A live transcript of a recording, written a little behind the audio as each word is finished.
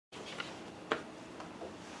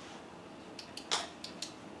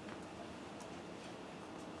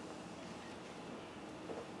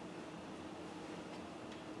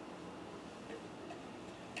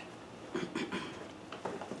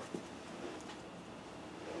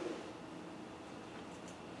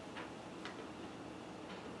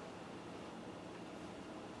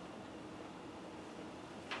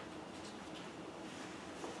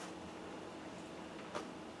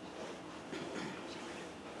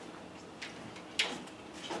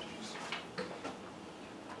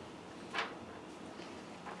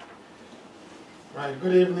Right,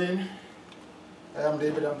 good evening. I am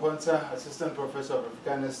David Amponsa, Assistant Professor of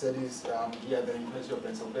Africana Studies here at the University of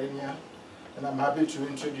Pennsylvania, and I'm happy to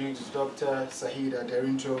introduce Dr. Saheed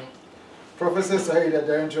Aderinto. Professor Saheed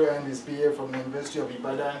Aderinto earned his BA from the University of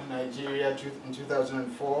Ibadan, Nigeria in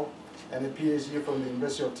 2004, and a PhD from the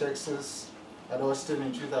University of Texas at Austin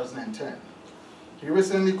in 2010. He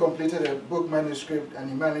recently completed a book manuscript, An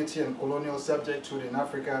Humanity and Colonial Subjecthood in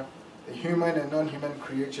Africa, the human and non-human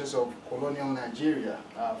creatures of colonial Nigeria,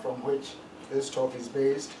 from which this talk is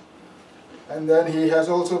based. And then he has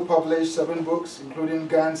also published 7 books, including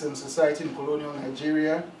Guns and Society in Colonial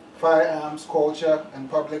Nigeria, Firearms, Culture, and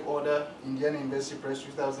Public Order, Indiana University Press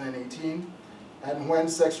 2018, and When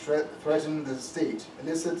Sex Threatened the State,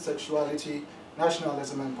 Illicit Sexuality,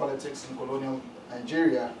 Nationalism and Politics in Colonial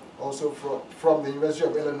Nigeria, also from the University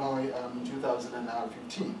of Illinois in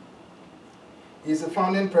 2015. He is the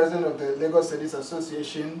founding president of the Lagos Studies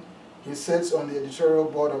Association. He sits on the editorial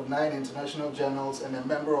board of 9 international journals and a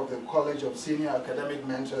member of the College of Senior Academic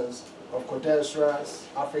Mentors of CODESRA's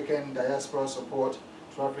African Diaspora Support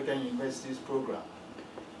to African Universities program.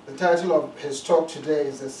 The title of his talk today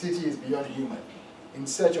is The City is Beyond Human, in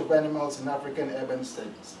Search of Animals in African Urban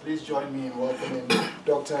Studies. Please join me in welcoming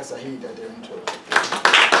Dr. Saheed Aderinto.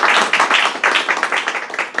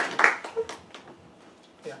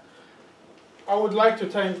 I would like to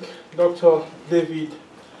thank Dr. David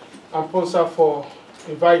Amponsa for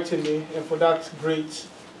inviting me and for that great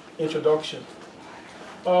introduction.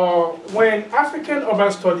 When African urban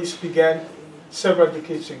studies began several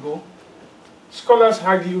decades ago, scholars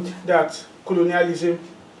argued that colonialism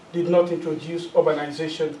did not introduce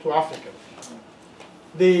urbanization to Africa.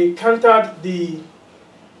 They countered the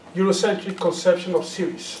Eurocentric conception of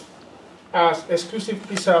cities as exclusive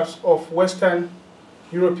preserves of Western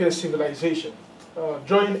European civilization,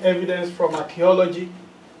 drawing evidence from archaeology,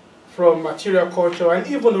 from material culture, and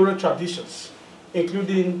even oral traditions,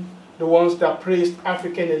 including the ones that praised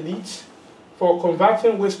African elites for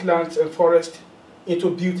converting wastelands and forests into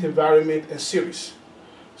built environment and cities.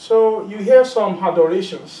 So you hear some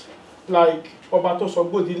adorations like Ọba tó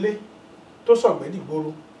sọ gbódilé, tó sọ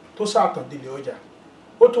gbẹ́dìgboro, tó sọ àtàndílé ọjà,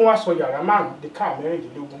 ó tún wá sọ yàrá márùn-ún di káà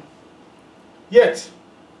mẹ́rìndínlógún. Yet,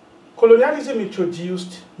 colonialism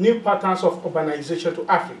introduced new patterns of urbanization to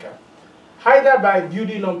Africa, either by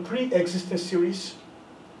building on pre-existing cities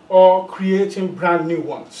or creating brand new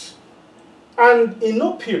ones. And in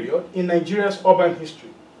no period in Nigeria's urban history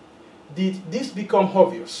did this become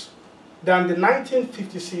obvious than the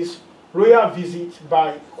 1956 royal visit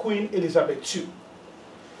by Queen Elizabeth II,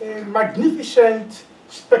 a magnificent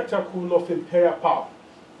spectacle of imperial power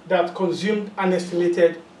that consumed an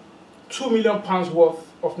estimated £2 million worth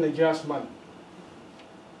of Nigeria's money.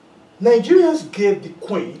 Nigerians gave the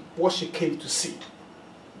Queen what she came to see.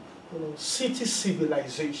 City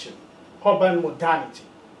civilization, urban modernity,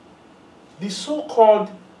 the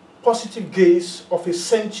so-called positive gaze of a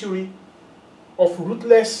century of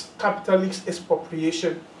ruthless capitalist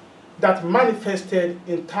expropriation that manifested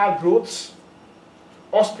in tarred roads,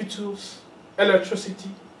 hospitals, electricity,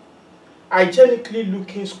 hygienically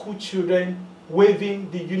looking school children waving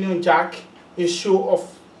the Union Jack, a show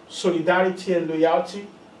of solidarity and loyalty,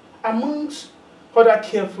 amongst other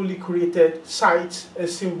carefully created sites and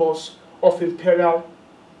symbols of imperial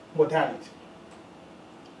modernity.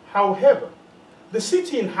 However, the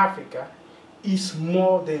city in Africa is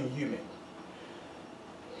more than human.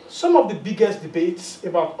 Some of the biggest debates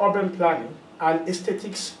about urban planning and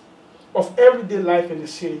aesthetics of everyday life in the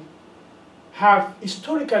city have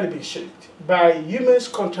historically been shaped by humans'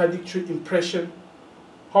 contradictory impression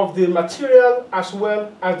of the material as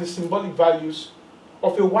well as the symbolic values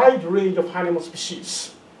of a wide range of animal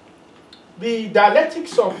species. The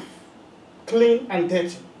dialectics of clean and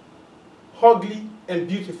dirty, ugly and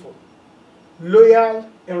beautiful, loyal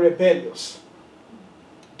and rebellious,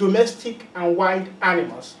 domestic and wild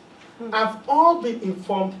animals have all been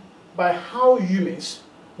informed by how humans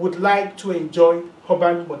would like to enjoy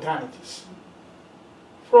urban modernities.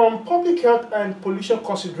 From public health and pollution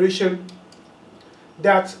consideration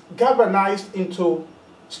that galvanized into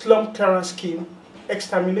slum clearance scheme,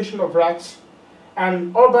 extermination of rats,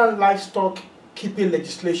 and urban livestock keeping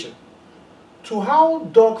legislation, to how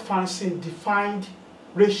dog fencing defined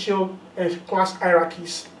racial and class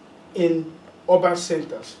hierarchies in urban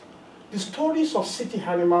centers. The stories of city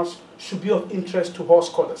animals should be of interest to all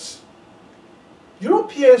scholars.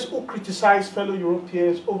 Europeans who criticize fellow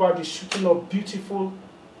Europeans over the shooting of beautiful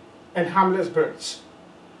and harmless birds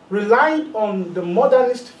relied on the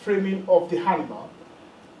modernist framing of the animal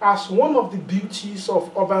as one of the beauties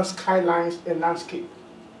of urban skylines and landscape.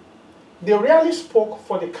 They rarely spoke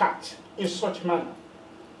for the cat in such manner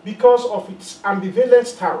because of its ambivalent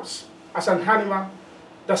status as an animal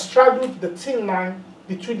that straddled the thin line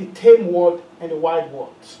between the tame world and the wild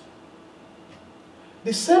world.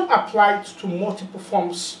 The same applied to multiple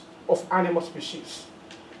forms of animal species.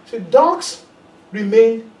 So dogs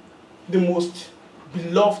remain the most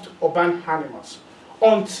beloved urban animals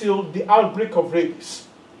until the outbreak of rabies,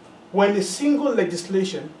 when a single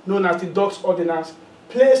legislation known as the Dogs Ordinance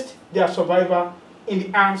placed their survival in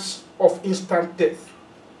the hands of instant death.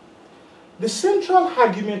 The central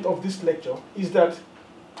argument of this lecture is that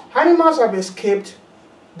animals have escaped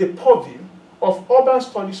the purview of urban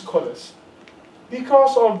studies scholars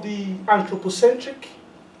because of the anthropocentric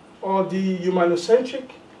or the humanocentric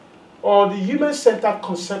or the human-centered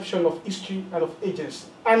conception of history and of agency.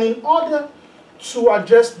 And in order to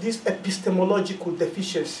address this epistemological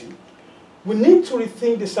deficiency, we need to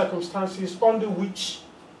rethink the circumstances under which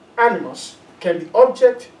animals can be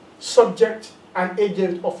object, subject, and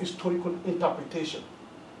agent of historical interpretation.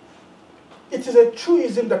 It is a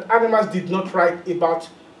truism that animals did not write about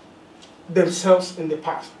themselves in the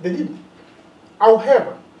past. They didn't.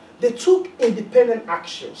 However, they took independent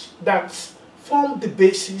actions that formed the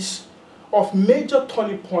basis of major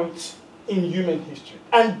turning points in human history.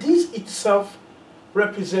 And this itself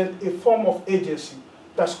represents a form of agency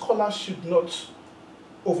that scholars should not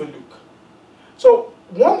overlook. So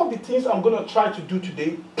one of the things I'm going to try to do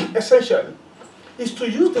today, essentially, is to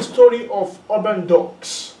use the story of urban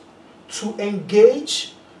dogs to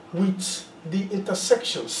engage with the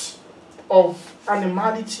intersections of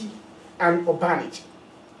animality and urbanity.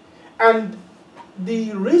 And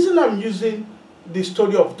the reason I'm using the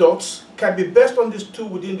story of dogs can be best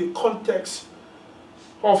understood within the context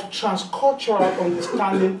of transcultural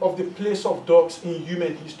understanding of the place of dogs in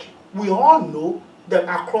human history. We all know that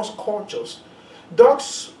across cultures,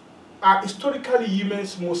 dogs are historically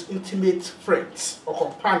humans' most intimate friends or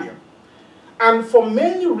companion. And for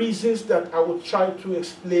many reasons that I will try to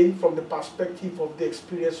explain from the perspective of the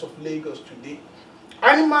experience of Lagos today,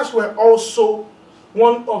 animals were also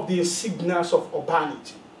one of the insignias of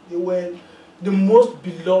urbanity. They were the most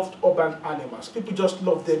beloved urban animals. People just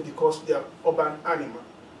love them because they are urban animals.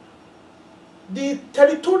 The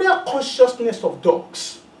territorial consciousness of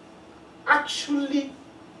dogs actually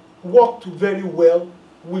worked very well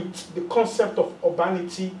with the concept of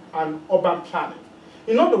urbanity and urban planning.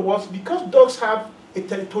 In other words, because dogs have a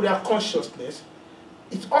territorial consciousness,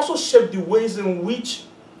 it also shaped the ways in which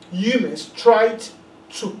humans tried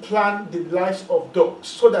to plan the lives of dogs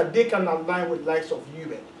so that they can align with the lives of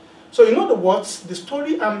humans. So in other words, the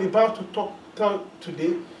story I'm about to tell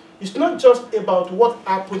today is not just about what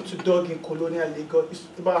happened to dogs in colonial Lagos,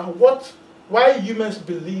 it's about why humans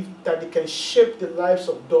believe that they can shape the lives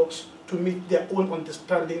of dogs to meet their own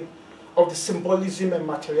understanding of the symbolism and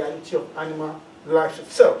materiality of animal life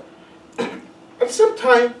itself. At the same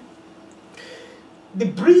time, the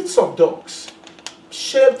breeds of dogs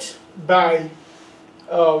shaped by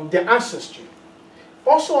their ancestry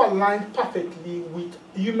also align perfectly with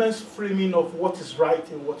humans' framing of what is right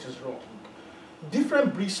and what is wrong.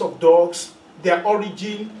 Different breeds of dogs, their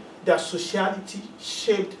origin, their sociality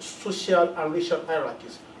shaped social and racial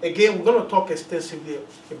hierarchies. Again, we're going to talk extensively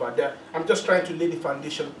about that. I'm just trying to lay the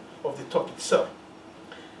foundation of the talk itself.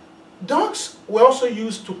 Dogs were also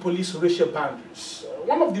used to police racial boundaries.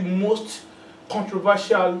 One of the most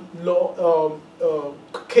controversial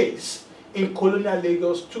case in colonial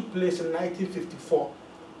Lagos took place in 1954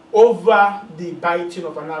 over the biting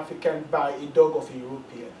of an African by a dog of a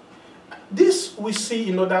European. This we see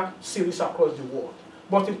in other series across the world,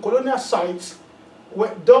 but in colonial sites,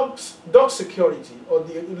 where dog security or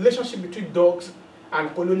the relationship between dogs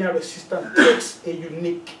and colonial resistance takes a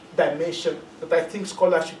unique dimension that I think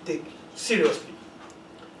scholars should take seriously.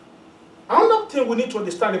 Another thing we need to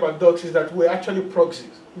understand about dogs is that we're actually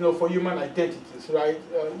proxies, for human identities, right?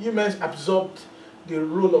 Humans absorbed the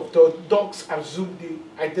role of dogs. Dogs assume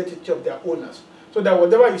the identity of their owners. So that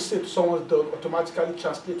whatever you say to someone's dog automatically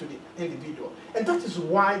translates to the individual. And that is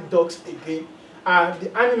why dogs, again, are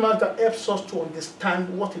the animals that helps us to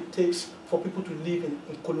understand what it takes for people to live in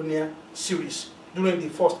colonial series during the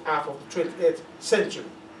first half of the 20th century.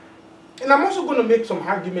 And I'm also going to make some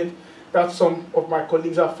argument that some of my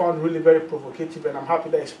colleagues have found really very provocative, and I'm happy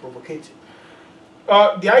that it's provocative.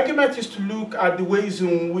 The argument is to look at the ways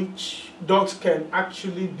in which dogs can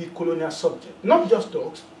actually be colonial subjects. Not just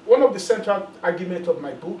dogs. One of the central arguments of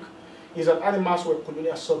my book is that animals were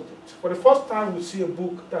colonial subjects. For the first time, we see a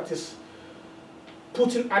book that is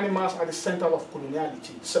putting animals at the center of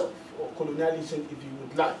coloniality itself, or colonialism if you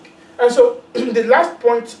would like. And so the last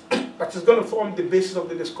point that is going to form the basis of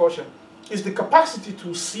the discussion is the capacity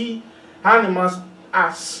to see animals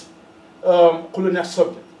as colonial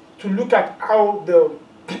subjects, to look at how the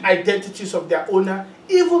identities of their owner,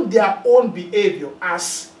 even their own behavior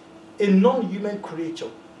as a non-human creature,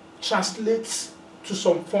 translates to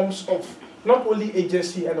some forms of not only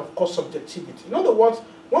agency and of course subjectivity. In other words,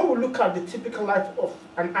 when we look at the typical life of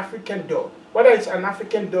an African dog, whether it's an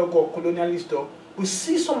African dog or colonialist dog, we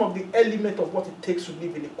see some of the elements of what it takes to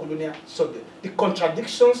live in a colonial subject. The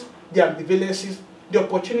contradictions, the ambivalences, the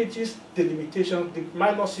opportunities, the limitations, the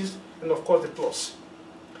minuses, and of course the plus.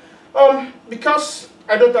 Because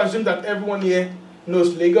I don't assume that everyone here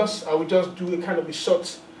knows Lagos, I will just do a kind of a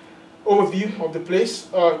short overview of the place.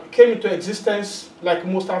 It came into existence like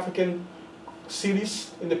most African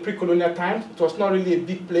cities in the pre-colonial times. It was not really a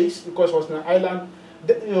big place because it was an island,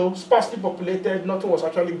 sparsely populated. Nothing was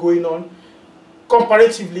actually going on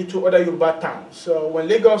comparatively to other Yoruba towns. So when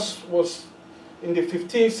Lagos was in the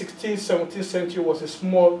 15th, 16th, 17th century, was a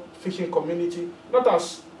small fishing community, not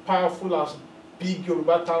as powerful as big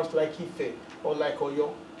Yoruba towns like Ife or like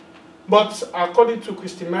Oyo. But according to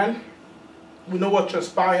Christy Mann, we know what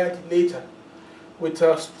transpired later with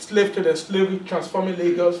slave trade and slavery transforming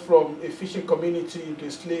Lagos from a fishing community into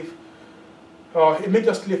a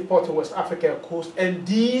major slave port in West African coast. And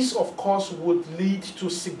these, of course, would lead to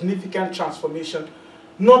significant transformation,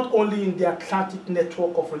 not only in the Atlantic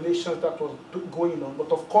network of relations that was going on,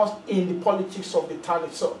 but of course in the politics of the town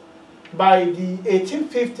itself. By the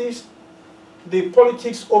 1850s, the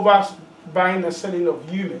politics over buying and selling of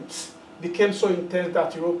humans became so intense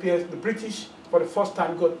that Europeans, the British, for the first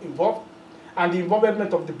time got involved, and the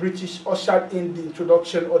involvement of the British ushered in the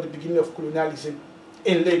introduction or the beginning of colonialism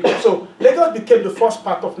in Lagos. So Lagos became the first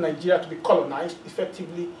part of Nigeria to be colonized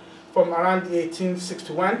effectively from around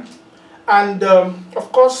 1861. And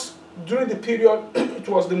of course, during the period, it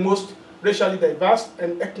was the most racially diverse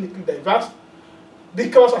and ethnically diverse,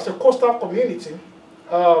 because as a coastal community,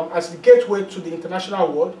 as the gateway to the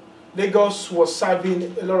international world, Lagos was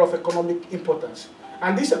serving a lot of economic importance.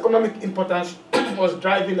 And this economic importance was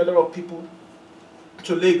driving a lot of people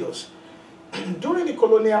to Lagos. During the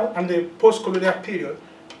colonial and the post-colonial period,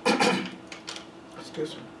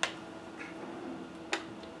 excuse me.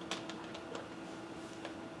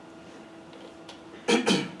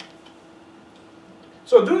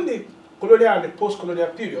 So during the colonial and the post-colonial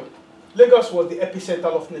period, Lagos was the epicenter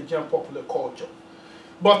of Nigerian popular culture.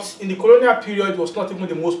 But in the colonial period, it was not even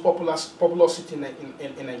the most popular city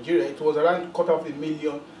in Nigeria. It was around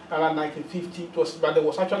 250,000 around 1950. But it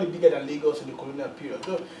was actually bigger than Lagos in the colonial period.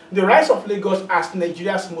 So the rise of Lagos as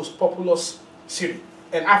Nigeria's most populous city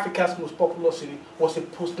and Africa's most populous city was a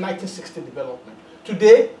post-1960 development.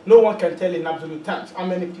 Today, no one can tell in absolute terms how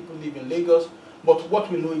many people live in Lagos, but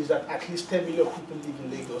what we know is that at least 10 million people live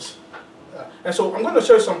in Lagos. And so I'm going to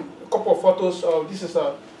show you a couple of photos. This is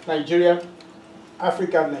Nigeria,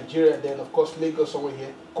 Africa, Nigeria, then of course Lagos over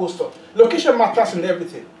here, coastal. Location matters in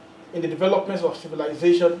everything, in the development of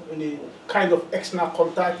civilization, in the kind of external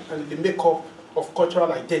contact, and the makeup of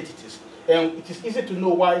cultural identities. And it is easy to know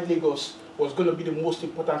why Lagos was going to be the most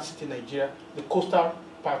important city in Nigeria, the coastal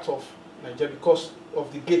part of Nigeria, because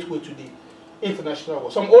of the gateway to the international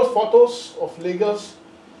world. Some old photos of Lagos,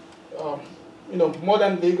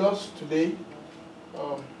 modern Lagos today.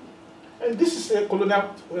 And this is a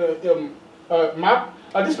colonial map.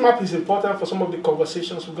 This map is important for some of the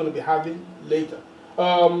conversations we're going to be having later.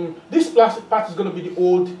 This plastic part is going to be the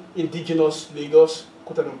old indigenous Lagos,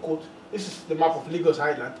 quote unquote. This is the map of Lagos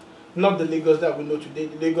Island, not the Lagos that we know today.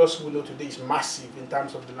 The Lagos we know today is massive in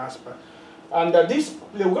terms of the land span. And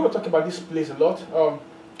we're going to talk about this place a lot.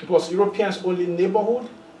 It was Europeans' only neighborhood,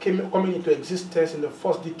 coming into existence in the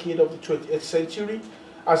first decade of the 20th century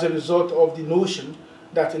as a result of the notion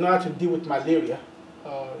that in order to deal with malaria,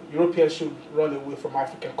 Europeans should run away from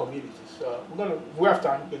African communities. If we have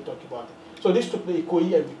time, we can talk about it. So this took place in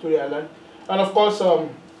Ikoyi and Victoria Island. And of course,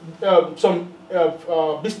 some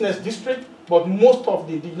business district, but most of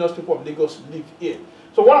the indigenous people of Lagos live here.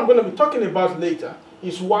 So what I'm going to be talking about later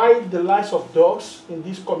is why the lives of dogs in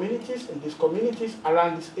these communities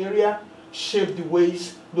around this area shape the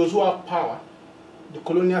ways those who have power, the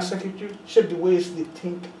colonial secretary, shape the ways they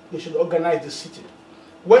think they should organize the city.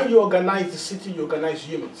 When you organize the city, you organize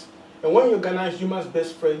humans. And when you organize humans'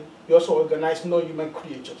 best friend, you also organize non-human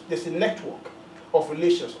creatures. There's a network of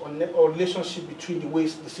relations or relationship between the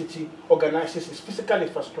ways the city organizes its physical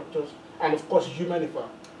infrastructures and, of course, human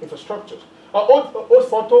infrastructures. Old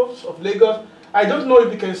photos of Lagos, I don't know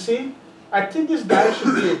if you can see. I think this guy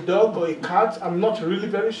should be a dog or a cat. I'm not really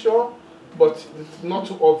very sure, but it's not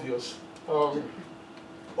too obvious.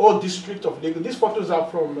 Old district of Lagos. These photos are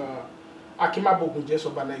from Akimabo Gunje's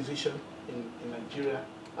urbanization in Nigeria.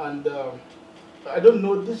 And I don't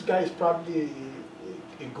know, this guy is probably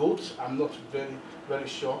a goat. I'm not very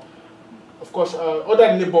sure. Of course,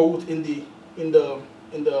 other neighborhoods in the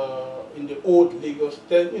old Lagos.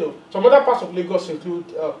 Then some other parts of Lagos include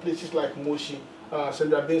places like Moshi.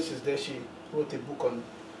 Sandra Baines is there. She wrote a book on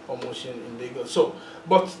Moshi in Lagos. So,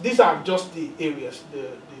 but these are just the areas, the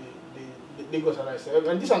Lagos, as I said.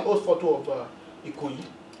 And this is an old photo of Ikoyi,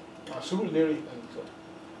 Surulere, and so.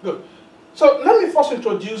 Good. So let me first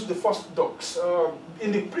introduce the first docks.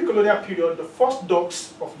 In the pre-colonial period, the first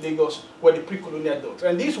docks of Lagos were the pre-colonial docks,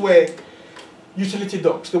 and these were utility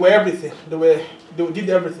docks. They were everything. They did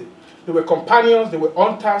everything. They were companions. They were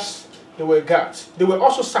hunters. They were guards. They were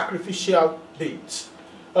also sacrificial beings.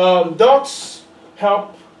 Docks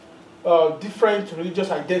help different religious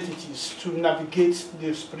identities to navigate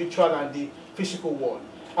the spiritual and the physical world.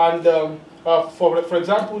 And for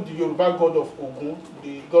example, the Yoruba god of Ogun,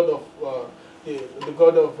 the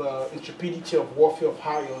god of intrepidity, of warfare, of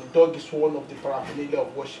iron, dog is one of the paraphernalia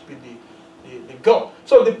of worshiping the god.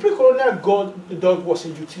 So the pre-colonial god, the dog was a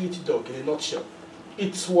utility dog in a nutshell.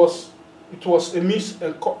 It was a means,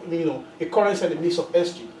 a currency and a means of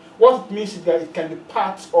exchange. What it means is that it can be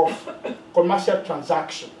part of commercial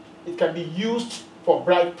transaction. It can be used for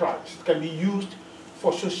bride price. It can be used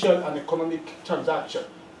for social and economic transaction.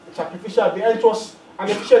 Sacrificial, and it was an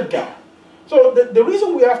efficient guy. So the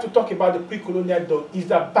reason we have to talk about the pre-colonial dog is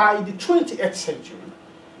that by the 20th century,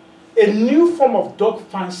 a new form of dog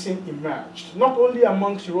fancing emerged, not only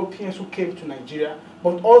amongst Europeans who came to Nigeria,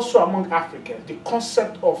 but also among Africans, the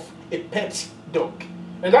concept of a pet dog.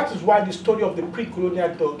 And that is why the story of the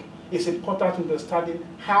pre-colonial dog is important in understanding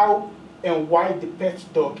how and why the pet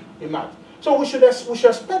dog emerged. So we should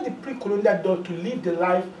expect the pre-colonial dog to live the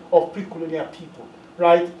life of pre-colonial people,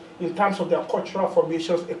 right? In terms of their cultural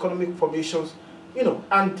formations, economic formations,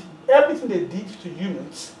 and everything they did to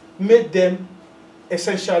humans made them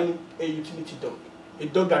essentially a utility dog, a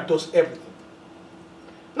dog that does everything.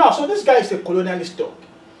 Now, so this guy is a colonialist dog.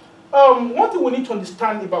 One thing we need to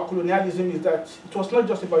understand about colonialism is that it was not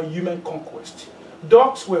just about human conquest.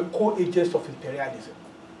 Dogs were co-agents of imperialism.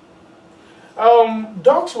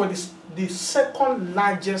 Dogs were the second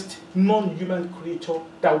largest non-human creature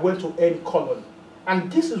that went to any colony.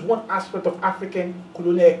 And this is one aspect of African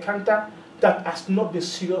colonial encounter that has not been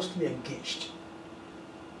seriously engaged.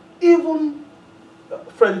 Even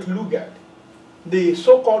Frederick Lugard, the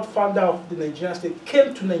so-called founder of the Nigerian state,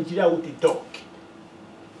 came to Nigeria with a dog.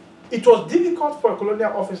 It was difficult for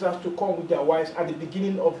colonial officers to come with their wives at the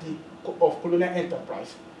beginning of colonial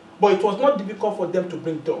enterprise, but it was not difficult for them to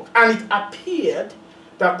bring dogs. And it appeared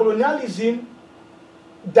that colonialism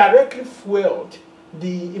directly fueled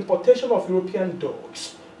the importation of European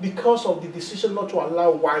dogs because of the decision not to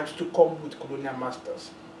allow whites to come with colonial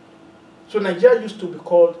masters. So Nigeria used to be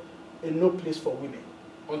called a no place for women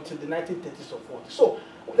until the 1930s or 40s. So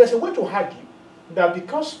there's a way to argue that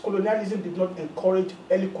because colonialism did not encourage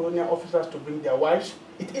early colonial officers to bring their wives,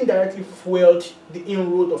 it indirectly fueled the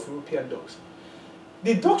inroad of European dogs.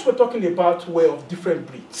 The dogs we're talking about were of different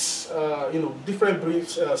breeds, different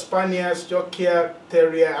breeds, Spaniels, Yorkshire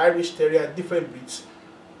Terrier, Irish Terrier, different breeds.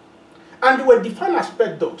 And they were defined as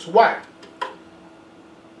pet dogs. Why?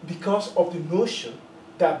 Because of the notion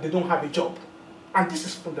that they don't have a job. And this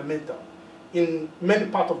is fundamental in many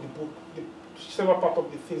parts of the book, several parts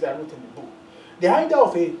of the things I wrote in the book. The idea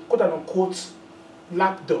of a quote-unquote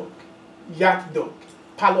lap dog, yard dog,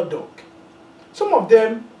 parlor dog. Some of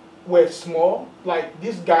them were small, like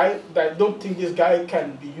this guy, that I don't think this guy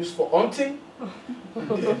can be used for hunting.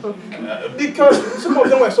 Because some of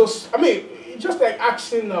them were so, just like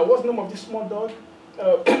asking, what's the name of this small dog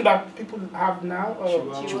that people have now?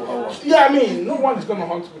 Chihuahua. Yeah, no one is going to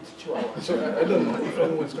hunt with Chihuahua. So I don't know if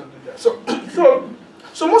anyone's going to do that.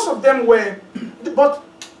 So most of them were, but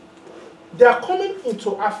they are coming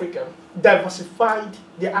into Africa, diversified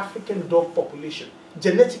the African dog population,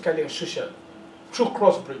 genetically and socially, through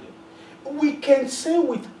crossbreeding. We can say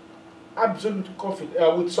with absolute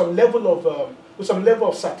confidence, with some level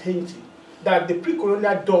of certainty, that the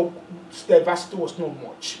pre-colonial dog's diversity was not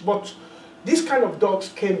much. But these kind of dogs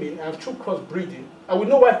came in, and through crossbreeding, and we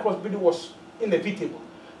know why crossbreeding was inevitable.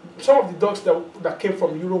 Some of the dogs that came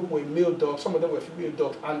from Europe were male dogs, some of them were female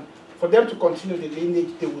dogs, and for them to continue the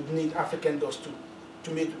lineage, they would need African dogs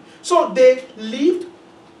to mate with. So they lived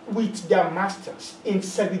with their masters in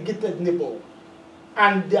segregated neighborhoods,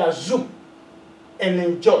 and they assume and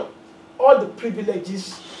enjoy all the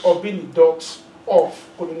privileges of being the dogs of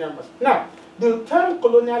colonial masters. Now, the term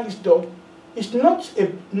colonialist dog is not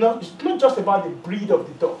just about the breed of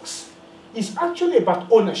the dogs. is actually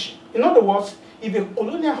about ownership. In other words, if a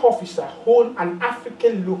colonial officer owns an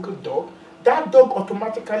African local dog, that dog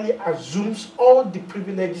automatically assumes all the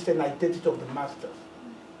privileges and identity of the master.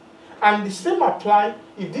 And the same applies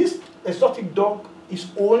if this exotic dog is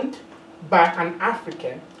owned by an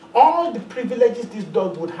African, all the privileges this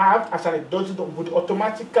dog would have as an exotic dog would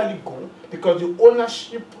automatically go because the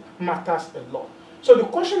ownership matters a lot. So the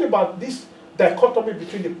question about this dichotomy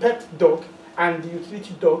between the pet dog and the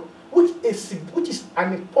utility dog, which is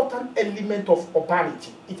an important element of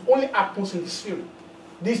urbanity, it only happens in the city.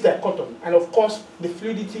 This dichotomy, and of course, the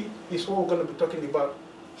fluidity is what we're going to be talking about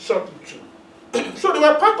shortly too. So they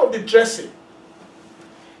were part of the dressing.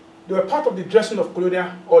 They were part of the dressing of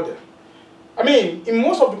colonial order. I mean, in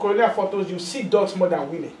most of the colonial photos, you see dogs more than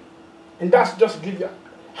women, and that's just give you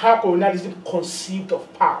how colonialism conceived of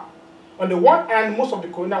power. On the one hand, most of the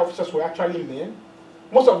colonial officers were actually men.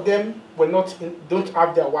 Most of them were don't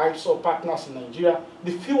have their wives or partners in Nigeria.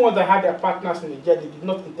 The few ones that had their partners in Nigeria, they did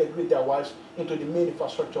not integrate their wives into the main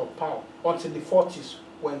infrastructure of power until the 40s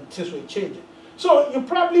when things were changing. So you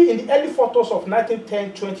probably, in the early photos of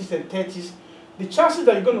 1910s, 20s, and 30s, the chances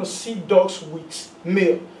that you're going to see dogs with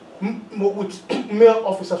male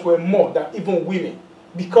officers were more than even women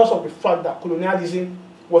because of the fact that colonialism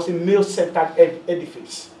was a male-centered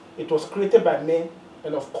edifice. It was created by men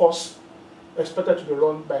and, of course, expected to be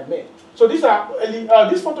run by men. So these are early,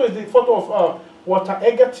 this photo is the photo of Walter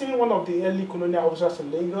Egerton, one of the early colonial officers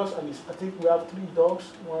in Lagos, and I think we have 3 dogs,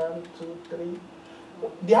 1, 2, 3.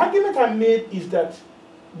 The argument I made is that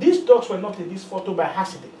these dogs were not in this photo by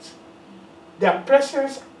accident. Their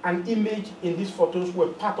presence and image in these photos were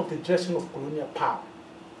part of the dressing of colonial power.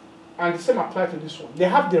 And the same applies to this one. They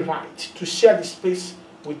have the right to share the space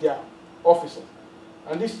with their officers.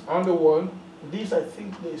 And this other one, these I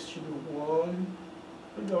think there should be one,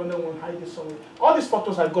 maybe another one hiding somewhere. All these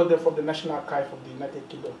photos I got them from the National Archive of the United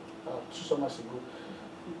Kingdom 2 summers ago.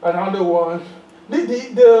 Another one. The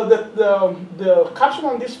caption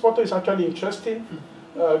on this photo is actually interesting.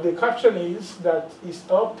 The caption is that it's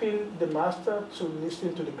helping the master to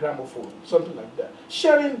listen to the gramophone, something like that.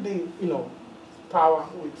 Sharing the power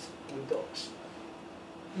with dogs.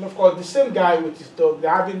 And of course, the same guy with his dog,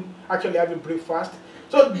 they're actually having breakfast.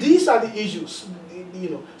 So these are the issues,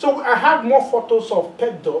 So I have more photos of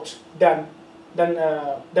pet dogs than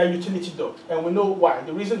utility dogs, and we know why.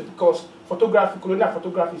 The reason is because colonial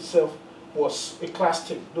photography itself was a class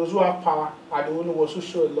thing. Those who have power are the only ones who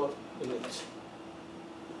show a lot in it.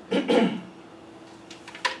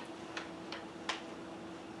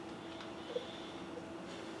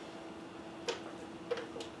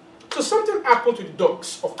 So something happened to the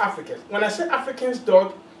dogs of Africans. When I say Africans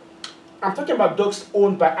dog, I'm talking about dogs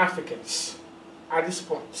owned by Africans at this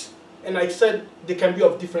point. And I said they can be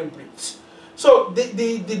of different breeds. So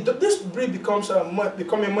this breed becomes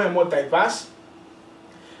becoming more and more diverse.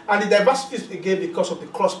 And the diversity is again because of the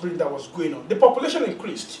crossbreed that was going on. The population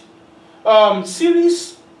increased.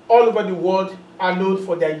 Cities all over the world are known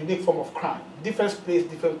for their unique form of crime. Different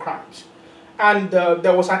places, different crimes. And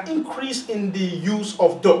there was an increase in the use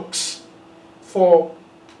of dogs for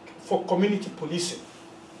community policing.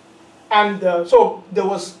 And so there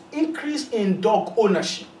was increase in dog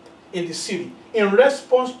ownership in the city in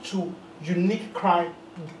response to unique crime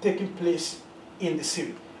taking place in the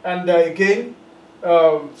city. And again,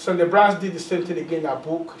 Sunday Brands did the same thing again in her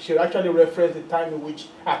book. She actually referenced the time in which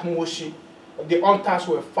at Moshi, the hunters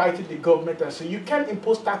were fighting the government and said, you can't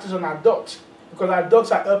impose taxes on our dogs because our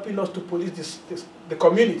dogs are helping us to police the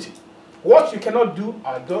community. What you cannot do,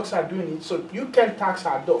 our dogs are doing it, so you can't tax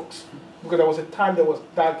our dogs. Because there was a time there was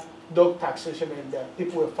that dog taxation and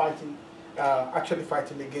people were fighting, actually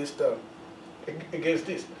fighting against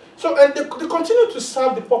this. So and they continue to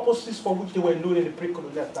serve the purposes for which they were known in the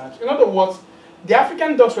pre-colonial times. In other words, the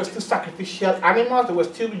African dogs were still sacrificial animals. They were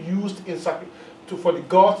still used for the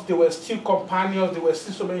gods. They were still companions. There were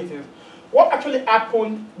still so many things. What actually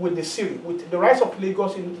happened with the city, with the rise of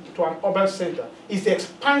Lagos into an urban center, is the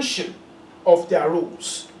expansion of their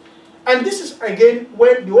roles. And this is, again,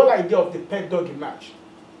 when the whole idea of the pet dog emerged.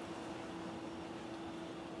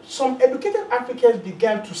 Some educated Africans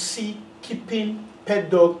began to see keeping pet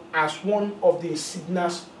dog as one of the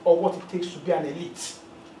insignias of what it takes to be an elite.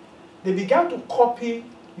 They began to copy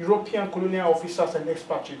European colonial officers and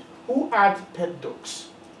expatriates who had pet dogs.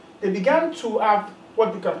 They began to have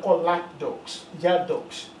what we can call lap dogs, yard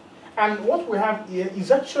dogs. And what we have here is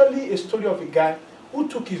actually a story of a guy who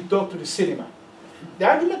took his dog to the cinema. The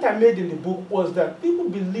argument I made in the book was that people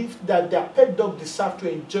believed that their pet dog deserved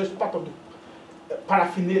to enjoy part of the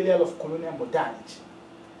paraphernalia of colonial modernity.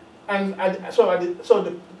 And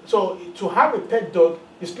so So to have a pet dog,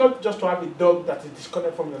 it's not just to have a dog that is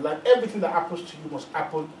disconnected from your life. Everything that happens to you must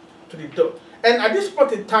happen to the dog. And at this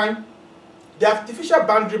point in time, the artificial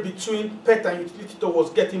boundary between pet and utility dog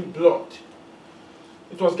was getting blurred.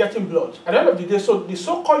 It was getting blurred. At the end of the day, so the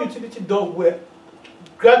so-called utility dog were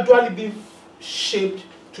gradually being shaped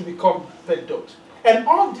to become pet dogs. And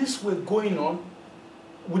all this were going on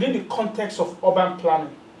within the context of urban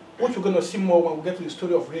planning, which we're going to see more when we get to the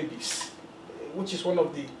story of rabies, which is one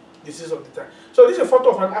of the diseases of the time. So this is a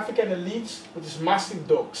photo of an African elite with these massive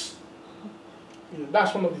dogs. You know,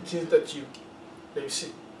 that's one of the things that you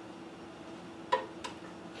see.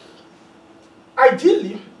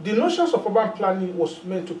 Ideally, the notions of urban planning was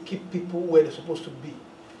meant to keep people where they're supposed to be.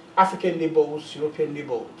 African neighborhoods, European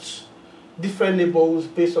neighborhoods, different neighborhoods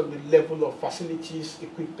based on the level of facilities,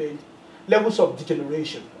 equipment, levels of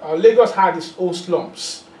degeneration. Lagos had its own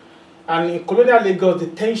slums. And in colonial Lagos, the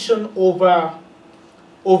tension over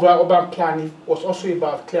urban planning was also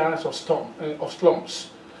about clearance of slums,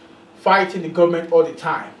 fighting the government all the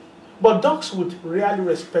time. But dogs would rarely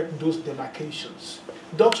respect those demarcations.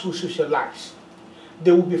 Dogs will socialize.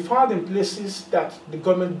 They will be found in places that the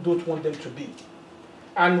government don't want them to be.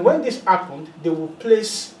 And when this happened, they will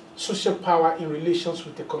place social power in relations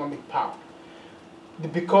with economic power,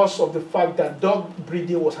 because of the fact that dog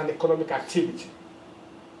breeding was an economic activity.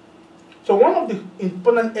 So one of the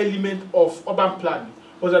important elements of urban planning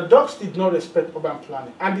was that dogs did not respect urban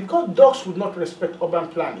planning. And because dogs would not respect urban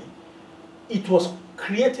planning, it was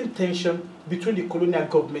creating tension between the colonial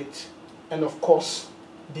government and, of course,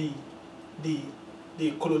 the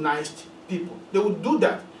colonized people. They would do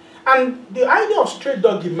that. And the idea of stray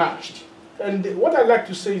dog emerged. And what I like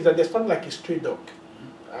to say is that there's not like a stray dog.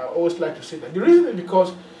 I always like to say that. The reason is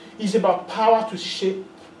because it's about power to shape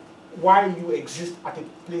why you exist at a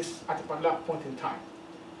place at a particular point in time.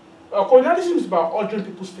 Colonialism is about altering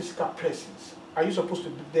people's physical presence. Are you supposed to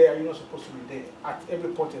be there? Are you not supposed to be there at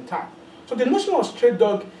every point in time? So the notion of stray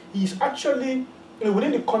dog is actually,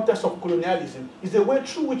 within the context of colonialism, is the way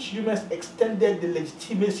through which humans extended the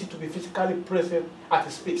legitimacy to be physically present at a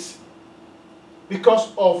space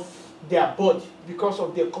because of their body, because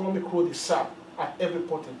of the economic role they serve at every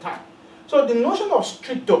point in time. So the notion of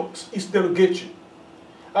street dogs is derogatory.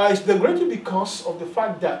 It's derogatory because of the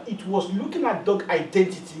fact that it was looking at dog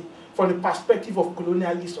identity from the perspective of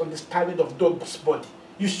colonialists understanding of dog's body.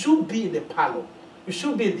 You should be in the parlor. You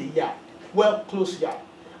should be in the yard, well-closed yard.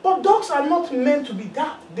 But dogs are not meant to be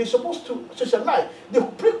that. They're supposed to socialize. The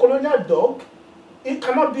pre-colonial dog, it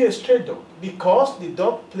cannot be a stray dog because the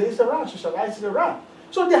dog plays around, socializes around.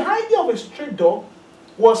 So the idea of a stray dog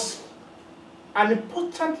was an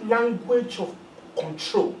important language of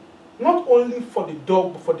control, not only for the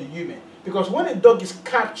dog but for the human. Because when a dog is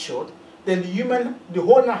captured, then the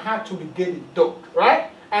owner had to regain the dog,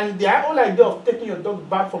 right? And the whole idea of taking your dog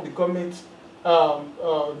back from the government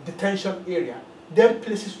detention area then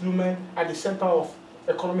places human at the center of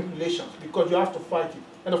economic relations because you have to fight it.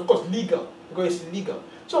 And of course legal, because it's illegal.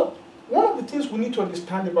 So one of the things we need to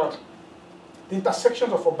understand about the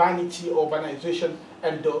intersections of urbanity, urbanization,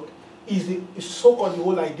 and dog is so-called the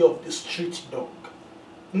whole idea of the street dog.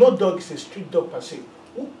 No dog is a street dog per se.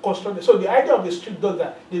 Who constructed? So the idea of the street dog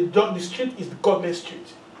that the street is the government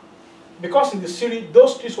street. Because in the city,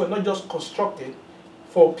 those streets were not just constructed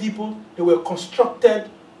for people, they were constructed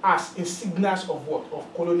as insignias of what?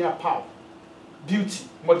 Of colonial power, beauty,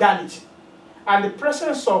 modernity. And the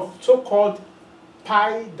presence of so-called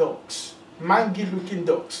pie dogs, mangy-looking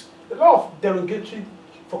dogs, a lot of derogatory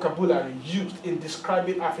vocabulary used in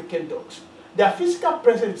describing African dogs. Their physical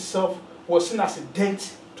presence itself was seen as a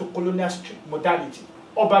dent to colonial street modernity,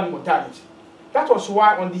 urban modernity. That was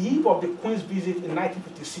why on the eve of the Queen's visit in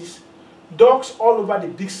 1956, dogs all over the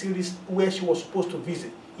big cities where she was supposed to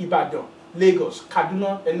visit, Ibadan, Lagos,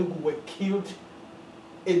 Kaduna, Enugu, were killed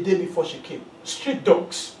a day before she came. Street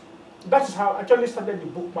dogs. That is how I actually started the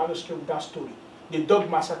book manuscript with that story, the dog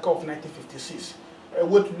massacre of 1956. A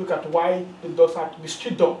way to look at why the dogs had to be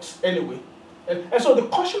street dogs anyway. And so the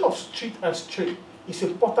question of street and stray is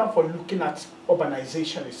important for looking at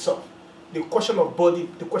urbanization itself. The question of body,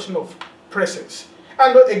 the question of presence.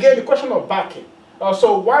 And again, the question of barking.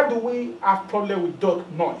 So why do we have problem with dog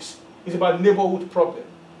noise? It's about neighborhood problem.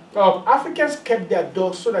 Africans kept their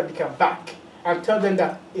dogs so that they can bark and tell them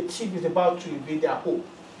that a thief is about to invade their home.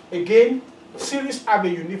 Again, cities have a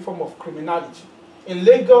uniform of criminality. In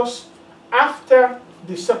Lagos, after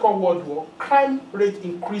the Second World War, crime rate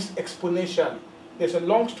increased exponentially. There's a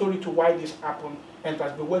long story to why this happened, and it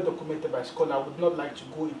has been well documented by scholars. I would not like to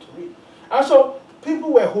go into it. And so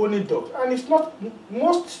people were holding dogs, and it's not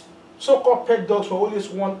most so-called pet dogs were always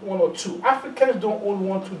one or two. Africans don't own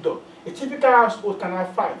 1, 2 dogs. A typical household can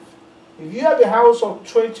have 5. If you have a house of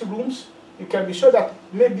 20 rooms, you can be sure that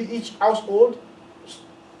maybe each household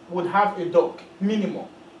would have a dog, minimum.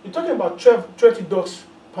 You're talking about 20 dogs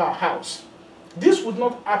per house. This would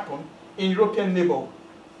not happen in European neighborhood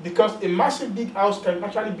because a massive big house can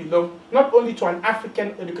actually belong not only to an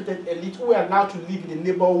African educated elite who were allowed to live in the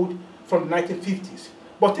neighborhood from the 1950s,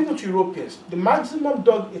 but even to Europeans. The maximum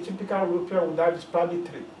dog a typical European would have is probably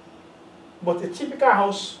 3. But a typical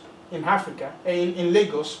house in Africa, in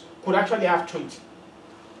Lagos, could actually have 20.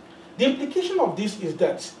 The implication of this is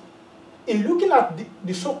that in looking at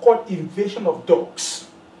the so-called invasion of dogs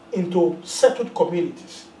into settled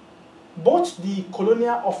communities, both the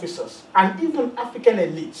colonial officers and even African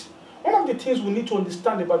elites, one of the things we need to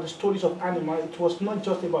understand about the stories of animals, it was not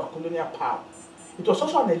just about colonial power. It was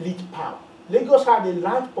also an elite power. Lagos had a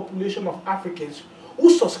large population of Africans who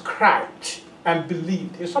subscribed and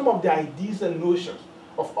believed in some of the ideas and notions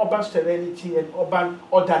of urban serenity and urban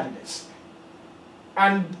orderliness.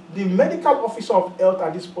 And the medical officer of health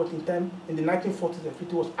at this point in time, in the 1940s and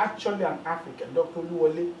 50s, was actually an African, Dr.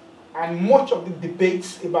 Oluwole, and much of the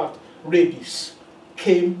debates about rabies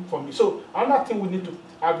came from it. So another thing we need to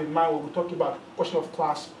have in mind when we talk about question of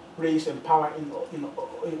class, race, and power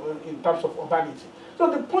in terms of urbanity. So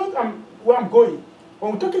the point where I'm going,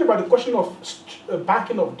 when we're talking about the question of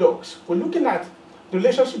backing of dogs, we're looking at the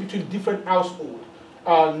relationship between different households,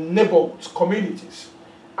 neighborhoods, communities.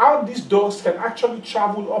 How these dogs can actually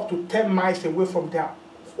travel up to 10 miles away from their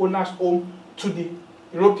owner's home to the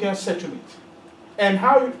European settlement. And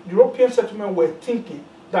how European settlement were thinking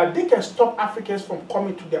that they can stop Africans from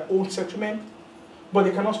coming to their own settlement, but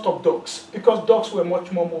they cannot stop dogs because dogs were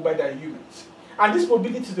much more mobile than humans. And this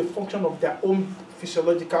mobility is a function of their own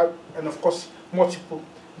physiological and, of course, multiple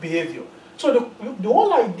behavior. So the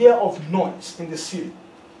whole idea of noise in the city,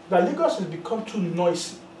 that Lagos has become too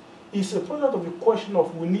noisy, is a product of the question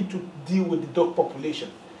of we need to deal with the dog population.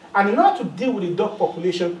 And in order to deal with the dog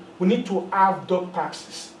population, we need to have dog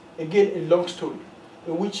taxes. Again, a long story,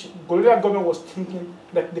 in which colonial government was thinking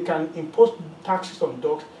that they can impose taxes on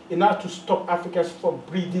dogs in order to stop Africans from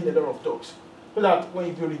breeding a lot of dogs. So that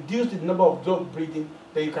when you reduce the number of dog breeding,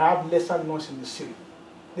 then you can have lesser noise in the city.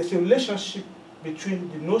 There's a relationship between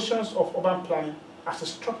the notions of urban planning as a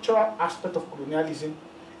structural aspect of colonialism,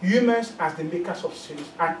 humans as the makers of cities,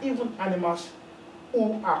 and even animals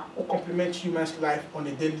who complement humans' life on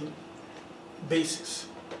a daily basis.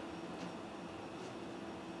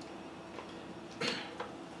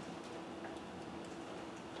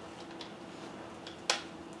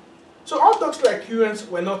 So all dogs like humans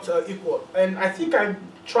were not equal, and I think I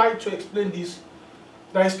tried to explain this,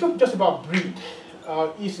 that it's not just about breed,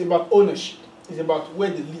 it's about ownership, it's about where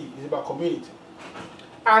they live, it's about community.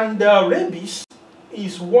 And rabies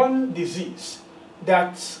is one disease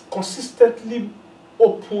that consistently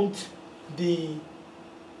opened the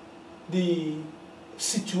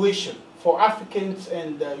situation for Africans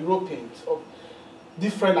and Europeans of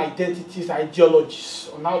different identities, ideologies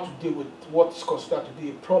on how to deal with what is considered to be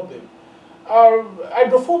a problem.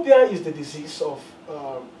 Hydrophobia is the disease of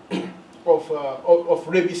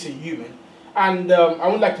rabies in human, and I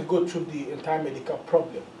would like to go through the entire medical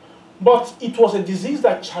problem. But it was a disease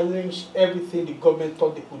that challenged everything the government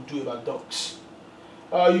thought they could do about dogs.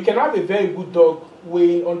 You can have a very good dog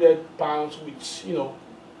weighing 100 pounds, which,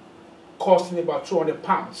 costing about 200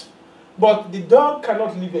 pounds. But the dog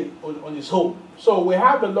cannot live on its own. So we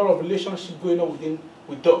have a lot of relationship going on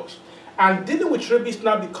with dogs. And dealing with rabies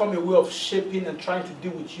now become a way of shaping and trying to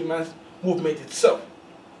deal with humans' movement itself.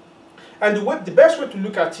 And the best way to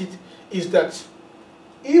look at it is that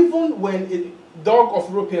even when a dog of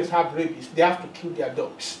Europeans have rabies, they have to kill their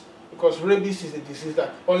dogs. Because rabies is a disease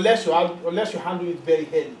that, unless you handle it very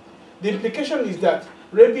early. The implication is that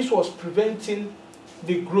rabies was preventing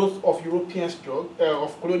the growth of Europeans' dog,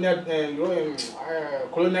 of colonialist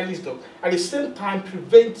dogs, at the same time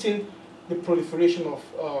preventing the proliferation of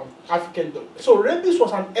African dogs. So rabies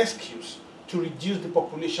was an excuse to reduce the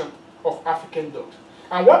population of African dogs.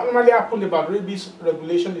 And what normally happened about rabies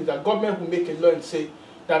regulation is that government will make a law and say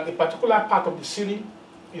that a particular part of the city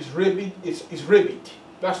is rabid,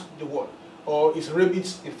 that's the word, or is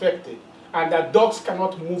rabies infected, and that dogs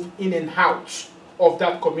cannot move in and out of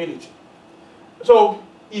that community. So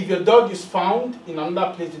if your dog is found in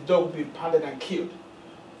another place, the dog will be impounded and killed.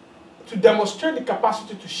 To demonstrate the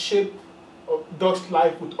capacity to shape dogs'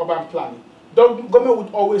 life with urban planning, the government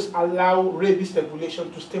would always allow rabies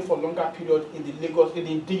regulation to stay for a longer period in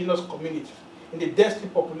the indigenous communities, in the densely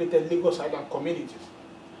populated Lagos Island communities.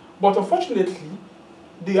 But unfortunately,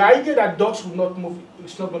 the idea that dogs will not move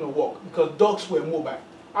is not going to work because dogs were mobile.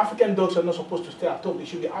 African dogs are not supposed to stay at home, they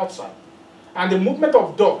should be outside. And the movement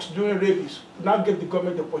of dogs during rabies now gave the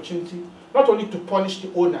government the opportunity not only to punish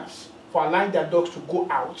the owners for allowing their dogs to go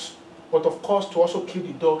out, but of course to also kill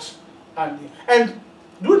the dogs. And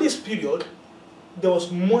during this period, there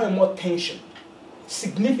was more and more tension,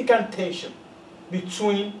 significant tension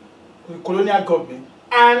between the colonial government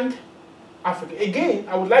and Africa. Again,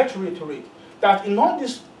 I would like to reiterate that in all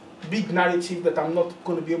this big narrative that I'm not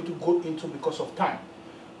going to be able to go into because of time,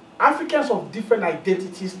 Africans of different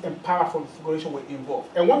identities and powerful configuration were involved.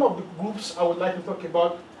 And one of the groups I would like to talk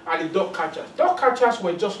about are the dog catchers. Dog catchers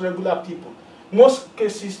were just regular people. Most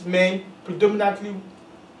cases, men, predominantly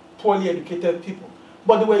poorly educated people.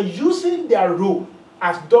 But they were using their role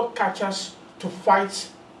as dog catchers to fight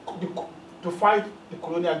the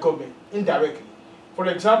colonial government indirectly. For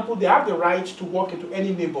example, they have the right to walk into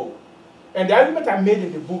any neighborhood. And the argument I made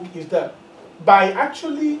in the book is that by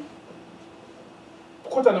actually,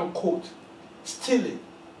 quote unquote, stealing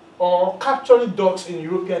or capturing dogs in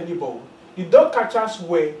European neighborhood, the dog catchers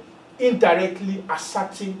were indirectly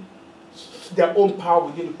asserting their own power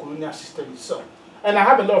within the colonial system itself. And I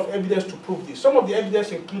have a lot of evidence to prove this. Some of the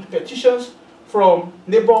evidence include petitions from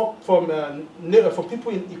people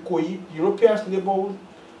in Ikoyi, Europeans neighborhood,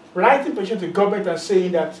 writing petitions to the government and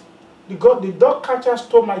saying that the dog catcher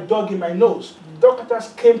stole my dog in my nose. The dog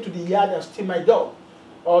catchers came to the yard and stole my dog.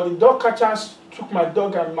 Or the dog catchers took my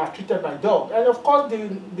dog and maltreated my dog. And of course,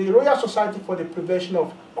 the Royal Society for the Prevention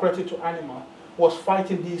of Cruelty to Animals was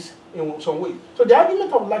fighting this in some way. So the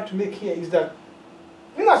argument I would like to make here is that,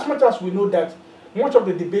 in as much as we know that much of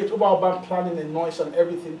the debate over urban planning and noise and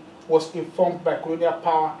everything was informed by colonial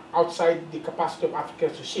power outside the capacity of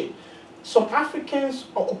Africans to shape, some Africans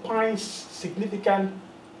occupying significant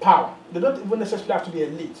power, they don't even necessarily have to be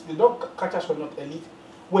elite. The dog catchers were not elite,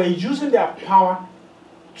 were using their power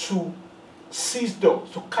to seize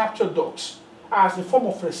dogs, to capture dogs as a form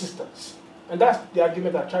of resistance. And that's the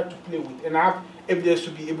argument I tried to play with, and I have evidence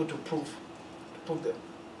to be able to prove them.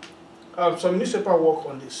 Some newspaper work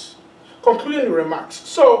on this. Concluding the remarks.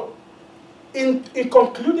 So, in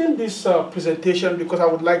concluding this presentation, because I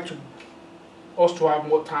would like us to have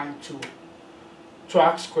more time to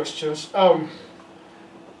ask questions,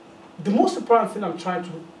 the most important thing I'm trying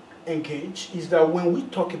to engage is that when we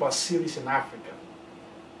talk about cities in Africa,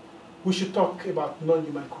 we should talk about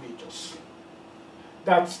non-human creatures.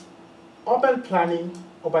 That urban planning,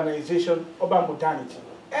 urbanization, urban modernity,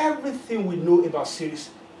 everything we know about cities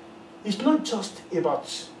is not just about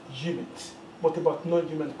humans, but about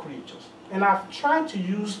non-human creatures. And I've tried to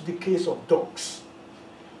use the case of dogs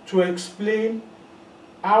to explain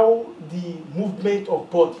how the movement of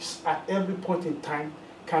bodies at every point in time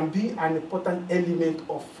can be an important element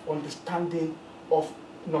of understanding of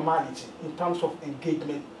normality in terms of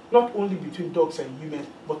engagement, not only between dogs and humans,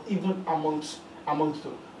 but even amongst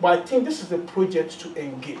them. But I think this is a project to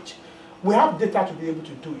engage. We have data to be able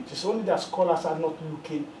to do it. It's only that scholars are not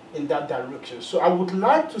looking in that direction. So I would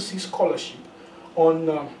like to see scholarship on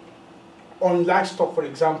livestock, for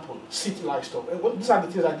example, city livestock. These are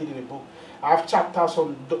the things I did in the book. I have chapters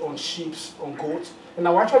on sheep, on goats, and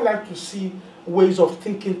I would actually like to see ways of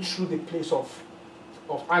thinking through the place of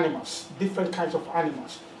animals, different kinds of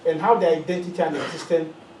animals, and how their identity and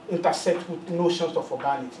existence intersect with notions of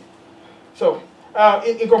urbanity. So,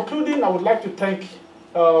 in concluding, I would like to thank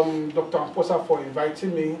Dr. Amposa for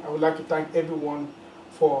inviting me. I would like to thank everyone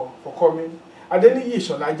for coming. Adeniyi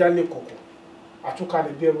Isola Jale Koko, Atuka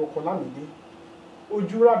de Bero Kolamide,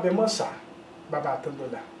 Ojura Bemosa, Baba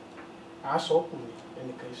Tondola. Aso Kuni,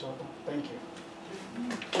 and thank you.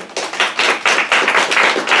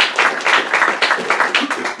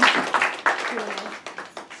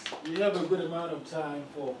 We have a good amount of time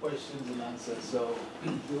for questions and answers, so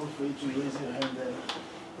feel free to raise your hand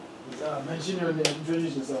and mention your name,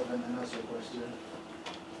 introduce yourself, and then ask your question.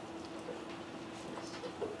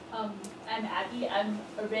 I'm Abby. I'm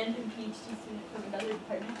a random PhD student from another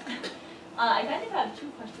department. I kind of have two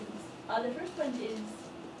questions. The first one is,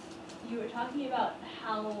 you were talking about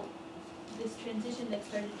how this transition that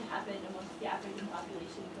started to happen amongst the African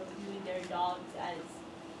population from viewing their dogs as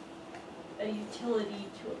a utility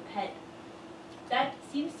to a pet. That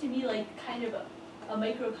seems to me like kind of a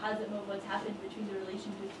microcosm of what's happened between the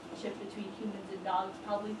relationship between humans and dogs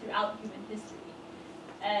probably throughout human history.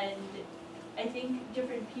 And I think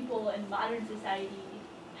different people in modern society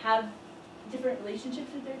have different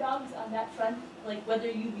relationships with their dogs on that front, like whether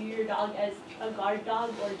you view your dog as a guard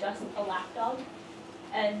dog or just a lap dog.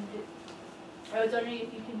 And I was wondering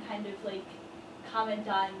if you can kind of like comment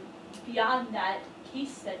on, beyond that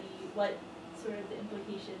case study, what sort of the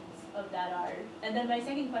implications of that are. And then my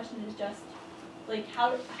second question is just, like,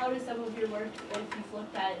 how does some of your work, if you've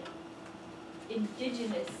looked at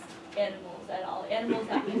indigenous animals at all, animals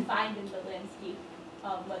that we find in the landscape,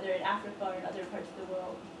 whether in Africa or in other parts of the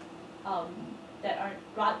world, that aren't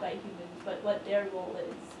brought by humans, but what their role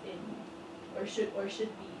is in, or should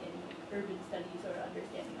be in urban studies or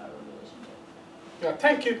understanding our own relationship. Yeah,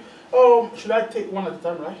 thank you. Should I take one at a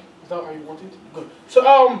time, right? Is that how you want it? Good. So,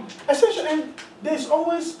 essentially, and there's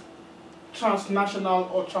always transnational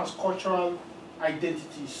or transcultural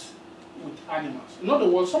identities with animals. In other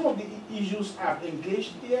words, some of the issues I've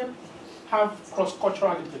engaged here have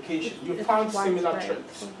cross-cultural implications. You found similar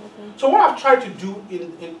trends. So what I've tried to do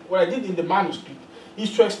in what I did in the manuscript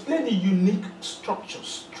is to explain the unique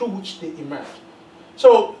structures through which they emerge.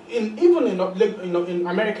 So even in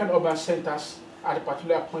American urban centers at a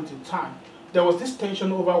particular point in time, there was this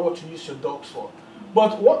tension over what to use your dogs for.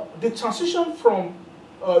 But what the transition from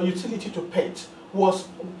utility to pet was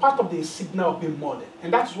part of the insignia of being modern.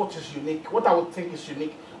 And that's what is unique, what I would think is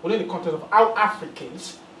unique within the context of how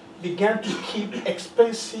Africans began to keep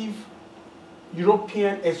expensive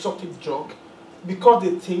European exotic dog because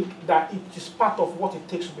they think that it is part of what it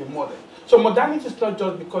takes to be modern. So modernity is not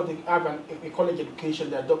just because they have a college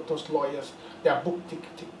education, they are doctors, lawyers, they are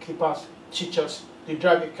bookkeepers, teachers, they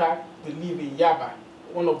drive a car, they live in Yaba,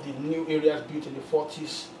 one of the new areas built in the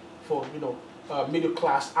 40s for middle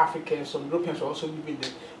class Africans. Some Europeans were also living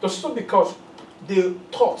there. It was also because they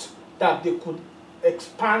thought that they could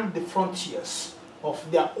expand the frontiers of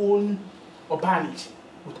their own urbanity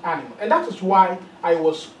with animals. And that is why I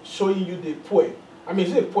was showing you the poem. I mean,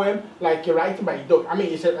 it's a poem like you're writing by a dog. I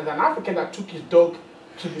mean, it's an African that took his dog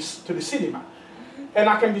to the cinema. And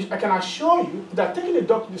I can assure you that taking the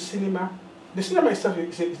dog to the cinema itself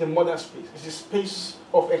is a modern space. It's a space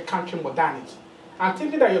of encountering modernity. And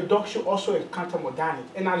thinking that your dog should also encounter modernity.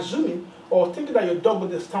 And assuming or thinking that your dog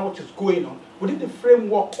will understand what is going on within the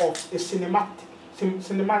framework of a cinematic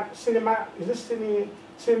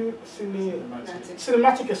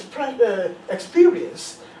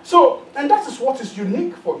experience. So, and that is what is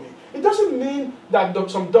unique for me. It doesn't mean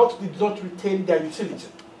that some dogs did not retain their utility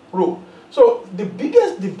role. So the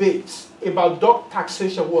biggest debates about dog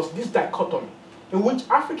taxation was this dichotomy, in which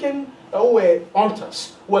African who were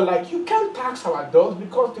hunters were like, you can't tax our dogs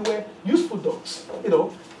because they were useful dogs.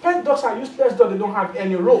 Pet dogs are useless dogs, they don't have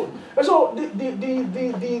any role. And so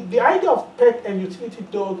the idea of pet and utility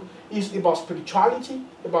dog is about spirituality,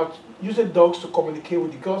 about using dogs to communicate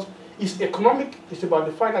with the gods. It's economic, it's about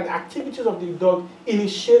the fact that the activities of the dog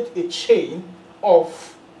initiate a chain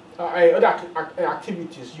of other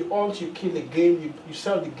activities. You hunt, you kill a game, you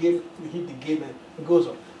sell the game, you hit the game, and it goes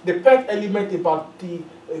on. The pet element about the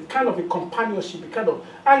kind of a companionship, and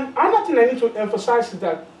another thing I need to emphasize is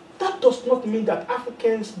that does not mean that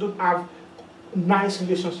Africans don't have nice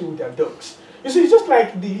relationship with their dogs. You see, it's just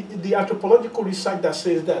like the anthropological research that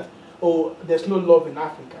says that, oh, there's no love in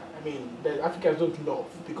Africa. I mean, the Africans don't love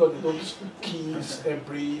because they don't kiss,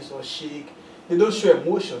 embrace, or shake. They don't show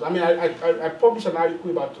emotions. I mean, I published an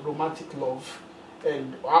article about romantic love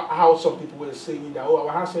and how some people were saying that, oh,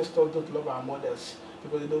 our ancestors don't love our mothers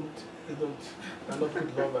because they're not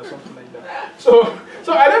good lovers, something like that. So at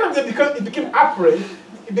the end of the day, because it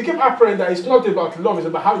became apparent that it's not about love, it's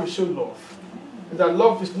about how you show love. That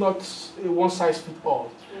love is not a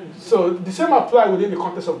one-size-fits-all. So the same apply within the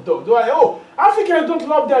context of dogs. They're like, oh, Africans don't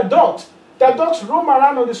love their dogs. Their dogs roam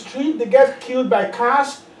around on the street, they get killed by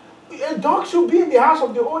cars. A dog should be in the house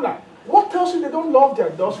of the owner. What tells you they don't love their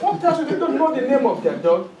dogs? What tells you they don't know the name of their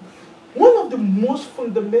dog? One of the most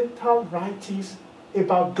fundamental writings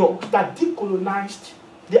about dogs that decolonized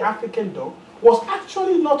the African dog was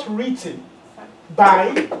actually not written by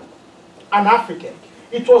an African.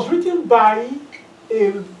 It was written by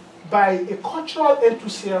a cultural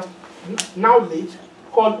enthusiast, now late,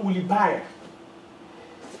 called Ulibaya.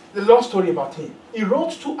 The long story about him. He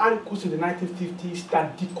wrote 2 articles in the 1950s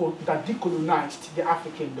that decolonized the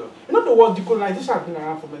African dog. In other words, decolonization has been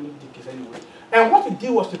around for many decades anyway. And what he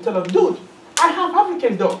did was to tell us, dude, I have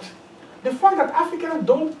African dogs. The fact that Africans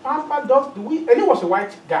don't pamper dogs the way, and he was a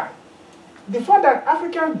white guy. The fact that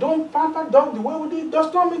Africans don't pamper dogs the way we do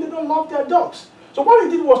does not mean they don't love their dogs. So what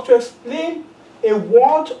he did was to explain a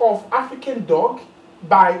world of African dog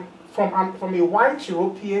from a white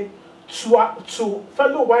European to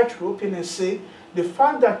fellow white European and say the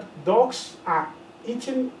fact that dogs are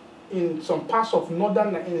eaten in some parts of middle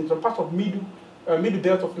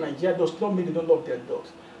belt of Nigeria does not mean they don't love their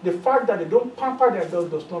dogs. The fact that they don't pamper their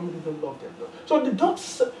dogs does not mean they don't love their dogs. So the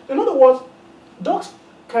dogs, in other words, dogs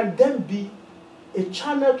can then be a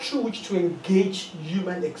channel through which to engage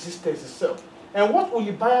human existence itself. And what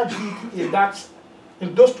Ulibaya did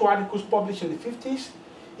in those 2 articles published in the 50s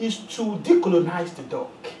is to decolonize the dog.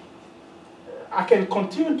 I can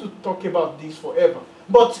continue to talk about this forever.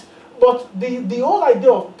 But the whole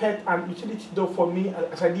idea of pet and utility dog for me,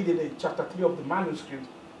 as I did in chapter 3 of the manuscript,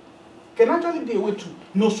 can actually be a way to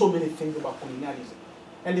know so many things about colonialism.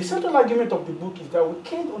 And the central argument of the book is that we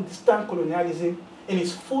can't understand colonialism in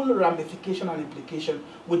its full ramification and implication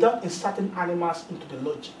without inserting animals into the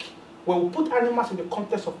logic. When we put animals in the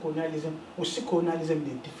context of colonialism, we see colonialism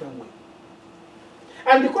in a different way.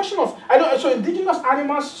 And the question of, so indigenous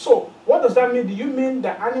animals, so what does that mean? Do you mean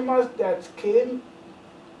the animals that came?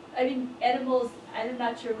 I mean, animals, I'm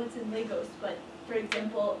not sure what's in Lagos, but for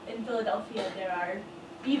example, in Philadelphia there are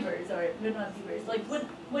beavers, or not beavers, like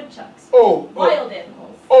woodchucks. Wild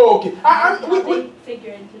animals. Oh, okay. We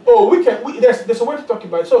figure into that. There's a way to talk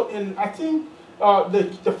about it. So, I think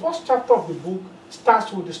the first chapter of the book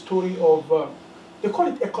starts with the story of, they call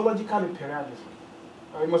it ecological imperialism.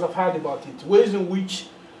 You must have heard about it. Ways in which,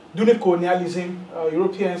 during colonialism,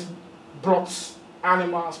 Europeans brought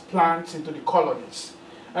animals, plants into the colonies.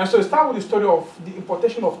 And so it starts with the story of the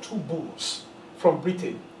importation of 2 bulls from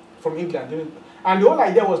Britain, from England. And the whole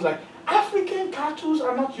idea was like, African cattle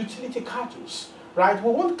are not utility cattle, right?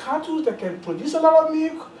 We want cattle that can produce a lot of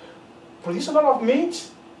milk, produce a lot of meat,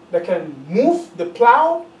 that can move the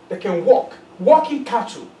plow, that can walk, walking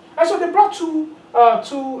cattle. And so they brought two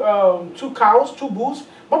cows, 2 bulls,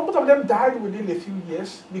 but both of them died within a few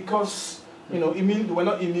years because, they were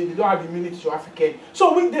not immune, they don't have immunity to African.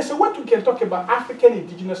 So there's a way we can talk about African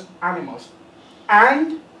indigenous animals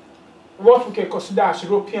and what we can consider as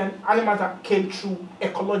European animals that came through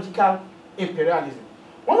ecological imperialism.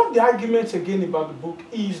 One of the arguments again about the book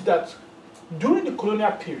is that during the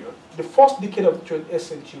colonial period, the first decade of the 20th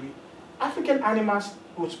century, African animals,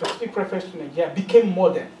 with specific reference to Nigeria, became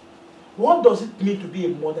modern. What does it mean to be a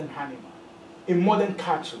modern animal? A modern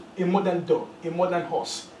cattle, a modern dog, a modern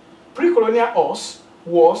horse. Pre-colonial horse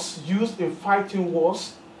was used in fighting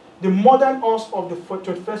wars. The modern horse of the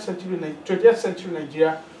 20th century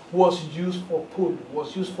Nigeria was used for polo,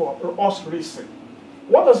 was used for horse racing.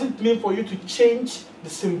 What does it mean for you to change the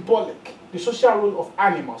symbolic, the social role of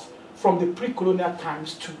animals from the pre-colonial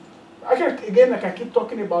times to? I can keep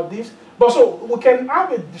talking about this, but so we can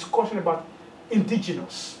have a discussion about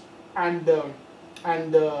indigenous and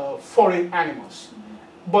foreign animals.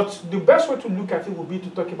 But the best way to look at it would be to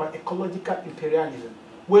talk about ecological imperialism,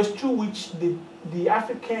 ways through which the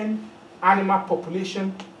African animal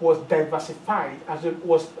population was diversified as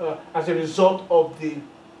a result of the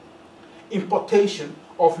importation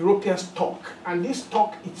of European stock. And this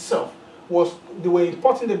stock itself they were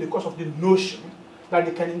importing them because of the notion that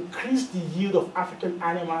they can increase the yield of African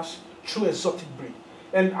animals through exotic breed.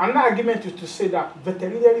 And another argument is to say that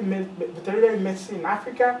veterinary medicine in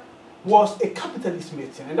Africa was a capitalist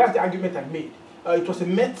medicine, and that's the argument I made. It was a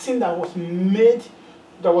medicine that was made,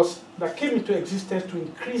 that came into existence to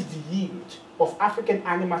increase the yield of African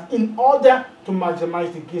animals in order to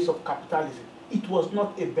maximize the gains of capitalism. It was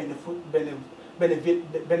not a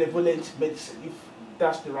benevolent medicine, if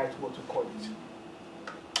that's the right word to call it.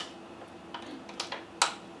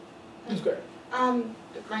 Please go ahead.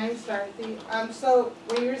 My name's Dorothy. So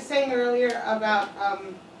when you were saying earlier about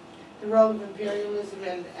the role of imperialism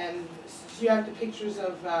and you have the pictures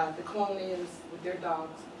of the colonials with their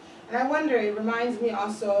dogs. And I wonder, it reminds me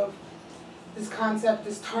also of this concept,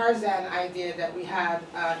 this Tarzan idea that we had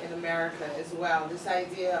in America as well. This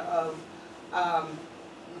idea of,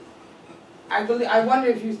 I wonder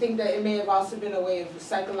if you think that it may have also been a way of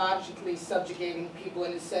psychologically subjugating people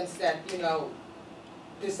in the sense that,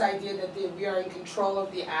 this idea that we are in control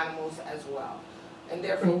of the animals as well. And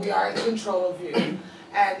therefore we are in control of you.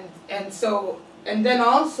 And then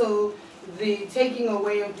also the taking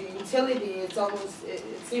away of the utility, it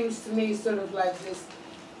seems to me sort of like this,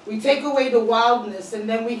 we take away the wildness and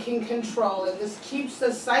then we can control, and this keeps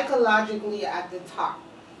us psychologically at the top,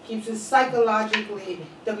 keeps us psychologically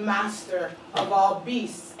the master of all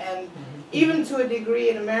beasts. And even to a degree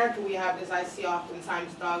in America we have this, I see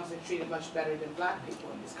oftentimes dogs are treated much better than black people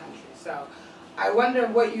in this country. So I wonder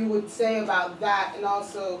what you would say about that, and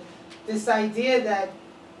also this idea that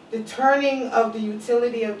the turning of the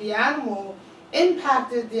utility of the animal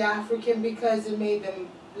impacted the African because it made them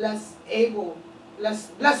less able, less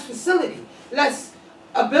facility, less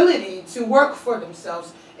ability to work for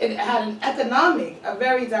themselves. It had a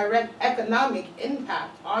very direct economic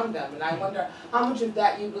impact on them. And I wonder how much of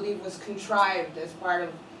that you believe was contrived as part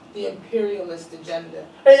of the imperialist agenda.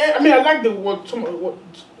 I mean, I like the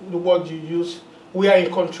word you use. We are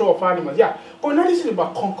in control of animals. Yeah, colonialism is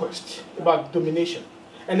about conquest, about domination.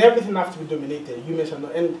 and everything has to be dominated. Humans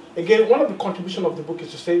and again, one of the contributions of the book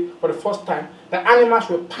is to say, for the first time, that animals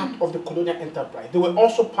were part of the colonial enterprise. They were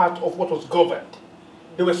also part of what was governed.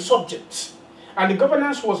 They were subjects, and the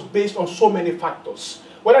governance was based on so many factors.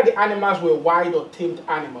 Whether the animals were wild or tamed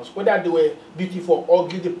animals, whether they were beautiful or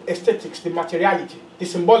ugly, the aesthetics, the materiality, the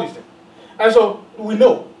symbolism. And so we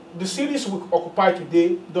know the series we occupy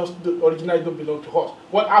today, the originally don't belong to us.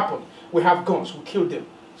 What happened? We have guns, we killed them.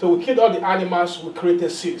 So we killed all the animals, we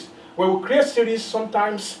created series. When we create series,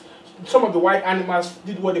 sometimes some of the wild animals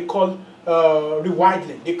did what they call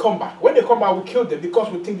rewilding. They come back. When they come back, we kill them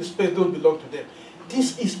because we think the space don't belong to them.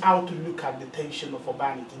 This is how to look at the tension of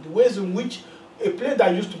urbanity. The ways in which a place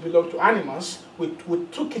that used to belong to animals, we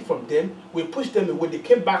took it from them, we pushed them away, they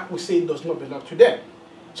came back, we say it does not belong to them.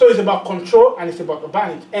 So it's about control and it's about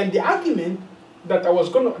urbanity. And the argument that I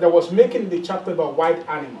was making in the chapter about wild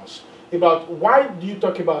animals, about why do you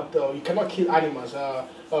talk about you cannot kill animals,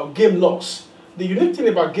 game laws. The unique thing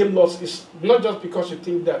about game laws is not just because you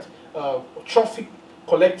think that trophy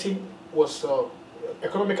collecting was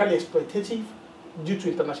economically exploitative due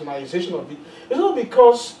to internationalization of it. It's not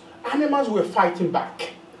because animals were fighting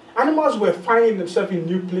back. Animals were finding themselves in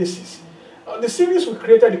new places. The series we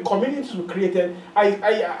created, the communities we created,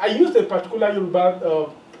 I used a particular Yoruba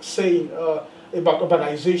saying about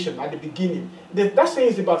urbanization at the beginning. That saying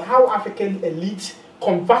is about how African elites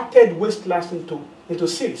converted wastelands into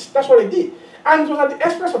cities. That's what they did. And it was at the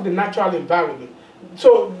expense of the natural environment.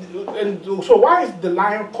 So why is the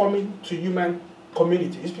lion coming to human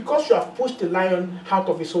community? It's because you have pushed the lion out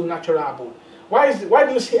of its own natural abode. Why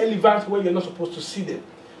do you see elephants where you're not supposed to see them?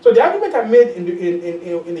 So the argument I made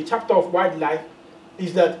in the chapter of wildlife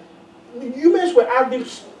is that humans were having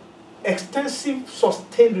extensive,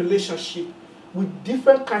 sustained relationship with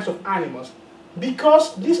different kinds of animals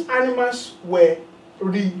because these animals were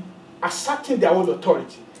asserting their own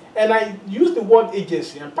authority. And I use the word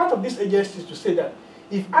agency, and part of this agency is to say that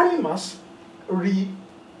if animals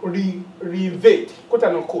reinvade, quote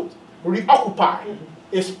unquote, reoccupy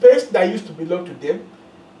a space that used to belong to them,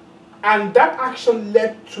 and that action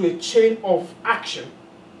led to a chain of action,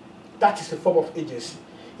 that is a form of agency.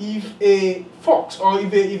 If a fox, or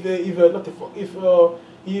if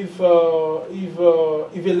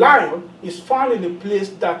a lion is found in a place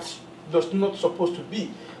that does not supposed to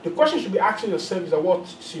be, the question you should be asking yourself is what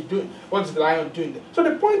is she doing? What is the lion doing there? So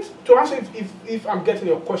the point, to answer if I'm getting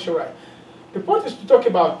your question right, the point is to talk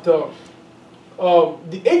about the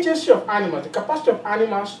agency of animals, the capacity of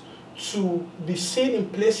animals to be seen in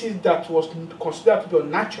places that was considered to be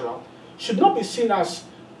unnatural, should not be seen as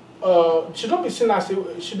should not be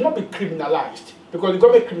criminalized, because the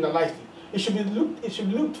government criminalized it. It should be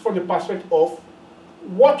looked from the perspective of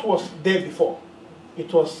what was there before.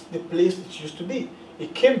 It was the place it used to be.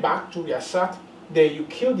 It came back to reassert. Then you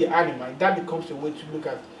kill the animal. That becomes a way to look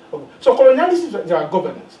at. So colonialism is our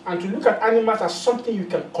governance, and to look at animals as something you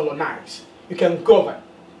can colonize, you can govern,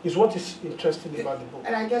 is what is interesting about the book.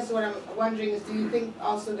 And I guess what I'm wondering is, do you think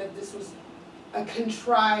also that this was a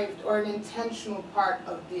contrived or an intentional part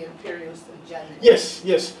of the imperialist agenda? Yes,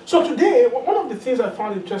 yes. So today, one of the things I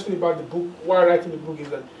found interesting about the book, while writing the book, is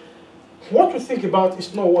that what we think about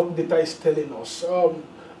is not what data is telling us.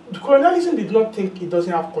 The colonialism did not think it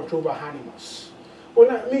doesn't have control over animals. Well,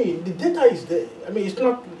 I mean, the data is there. I mean, it's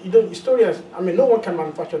not, historians, I mean, no one can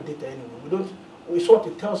manufacture data anyway. It's what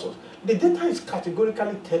it tells us. The data is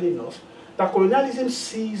categorically telling us that colonialism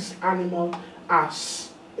sees animals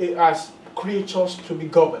as creatures to be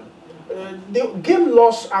governed. The game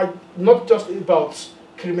laws are not just about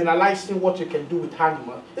criminalizing what you can do with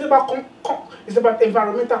animals. It's about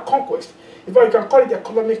environmental conquest. In fact, you can call it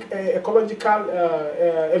ecological,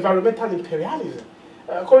 environmental imperialism.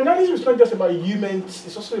 Colonialism is not just about humans,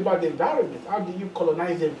 it's also about the environment. How do you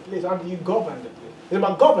colonize the place? How do you govern the place? It's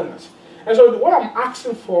about governance. And so what I'm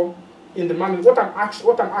asking for in the manual, what I'm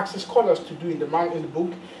asking scholars to do in the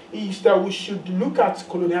book, is that we should look at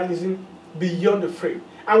colonialism beyond the frame.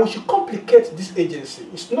 And we should complicate this agency.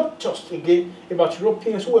 It's not just, again, about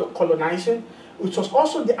Europeans who were colonizing. It was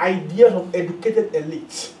also the ideas of educated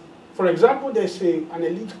elites. For example, there's an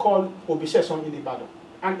elite called Obiseson in Ibadan,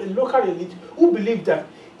 and a local elite who believe that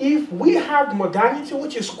if we have modernity,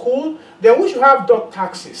 which is cool, then we should have dog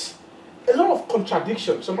taxes. A lot of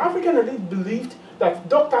contradictions. Some African elite believed that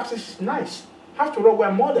dog taxes is nice. After all,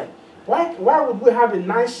 we're modern. Why would we have a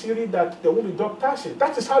nice city that there won't be dog taxes?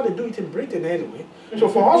 That is how they do it in Britain anyway. So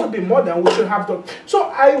for us to be modern, we should have dog. So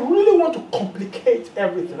I really want to complicate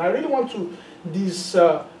everything. I really want to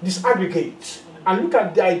disaggregate and look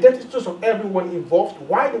at the identities of everyone involved,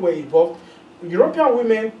 why they were involved. European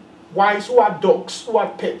women wives who had dogs, who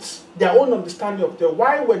had pets, their own understanding of them.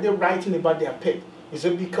 Why were they writing about their pet? Is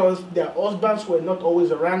it because their husbands were not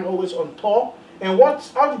always around, always on tour? And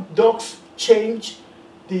how did dogs change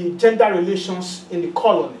the gender relations in the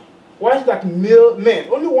colony? Why is that male men,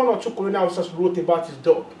 only one or two colonial officers wrote about his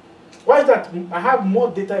dog? Why is that I have more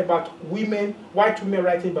data about women, white women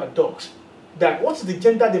writing about dogs? What's the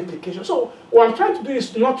gender implication? So what I'm trying to do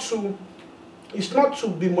is not to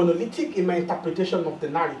be monolithic in my interpretation of the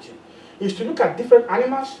narrative. It's to look at different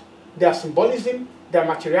animals, their symbolism, their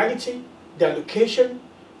materiality, their location,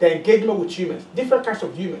 their engagement with humans, different kinds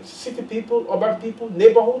of humans, city people, urban people,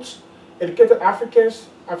 neighborhoods, educated Africans,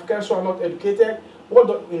 Africans who are not educated,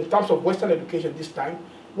 in terms of Western education this time,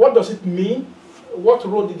 what does it mean? What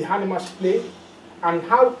role did the animals play? And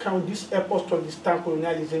how can this help us to understand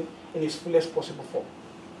colonialism in its fullest possible form?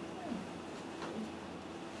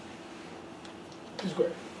 Please go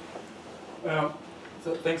ahead.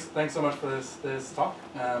 So thanks so much for this talk.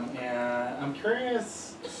 And I'm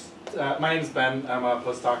curious. My name is Ben. I'm a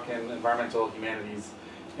postdoc in environmental humanities,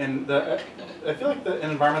 and I feel like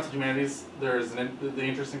in environmental humanities there's the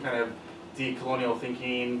interesting kind of decolonial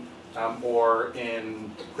thinking, or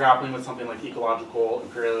in grappling with something like ecological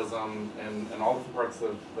imperialism and all different parts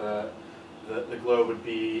of the globe would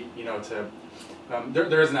be,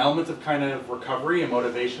 there is an element of kind of recovery and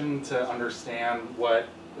motivation to understand what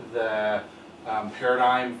the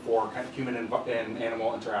paradigm for kind of human and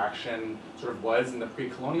animal interaction sort of was in the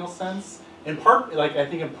pre-colonial sense. In part, I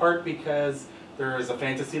think in part because there is a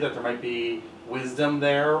fantasy that there might be wisdom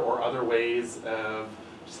there or other ways of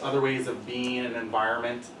being in an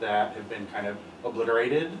environment that have been kind of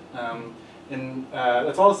obliterated. And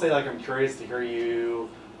that's all to say, I'm curious to hear you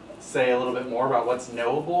say a little bit more about what's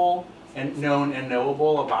knowable and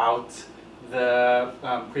knowable about the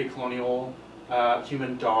pre-colonial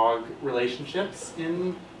human-dog relationships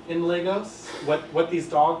in Lagos. What these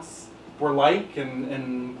dogs were like,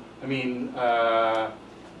 and I mean,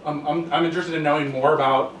 I'm interested in knowing more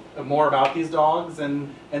about these dogs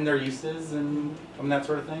and their uses and that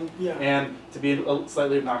sort of thing. Yeah. And to be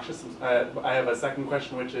slightly obnoxious, I have a second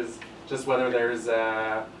question, which is just whether there's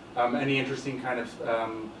any interesting kind of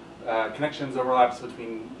connections, overlaps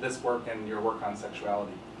between this work and your work on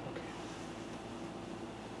sexuality. Okay.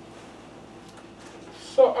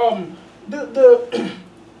 So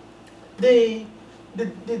the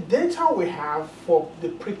data we have for the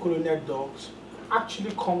pre-colonial dogs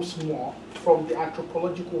actually comes more from the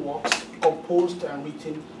anthropological works composed and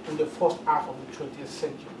written in the first half of the 20th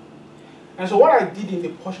century. And so what I did in the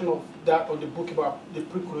portion of the book about the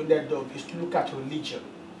pre-colonial dog is to look at religion,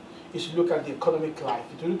 is to look at the economic life,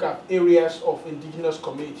 to look at areas of indigenous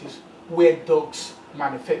communities where dogs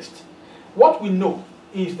manifest. What we know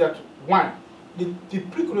is that, one, the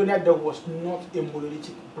pre-colonial dog was not a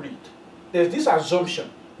monolithic breed. There's this assumption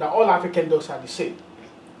that all African dogs are the same.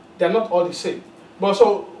 They're not all the same. But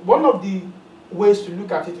so one of the ways to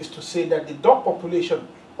look at it is to say that the dog population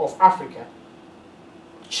of Africa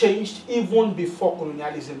changed even before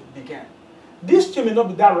colonialism began. This may not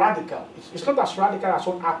be that radical. It's not as radical as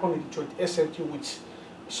what happened in the 20th century with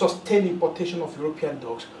sustained importation of European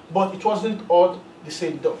dogs, but it wasn't all the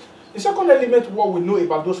same dogs. The second element, what we know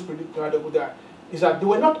about those predictors is that they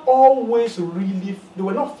were not always they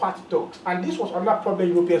were not fat dogs. And this was another problem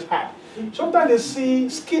Europeans had. Sometimes they see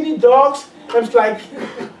skinny dogs, and it's like,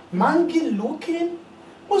 mangy looking.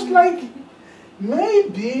 It was like,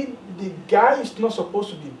 maybe the guy is not supposed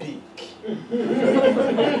to be big.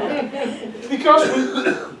 Because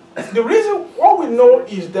the reason, what we know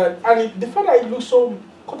is that, and the fact that it looks so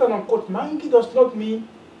quote unquote mangy does not mean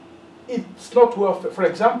it's not well fed. For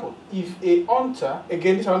example, if a hunter,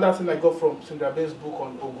 again, this is another thing I got from Sundrabe's book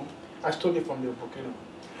on Ogun. I stole it from the book,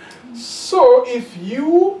 So if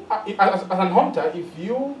you, as an hunter, if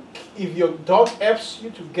your dog helps you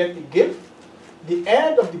to get a game, the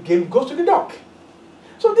end of the game goes to the dog.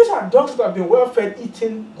 So these are dogs that have been well fed,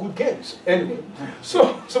 eating good games. Anyway,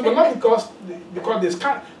 so but not because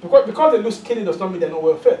they look skinny does not mean they're not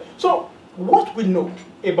well fed. So what we know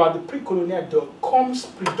about the pre-colonial dog comes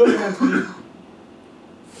predominantly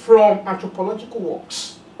from anthropological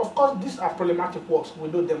works. Of course, these are problematic works, we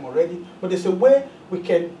know them already, but there's a way we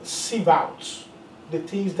can sieve out the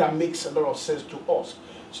things that makes a lot of sense to us.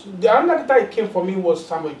 So the other data it came for me was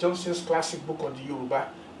Samuel Johnson's classic book on the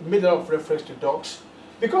Yoruba. It made a lot of reference to dogs.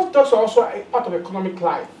 Because dogs are also a part of economic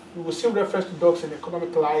life, we will see reference to dogs in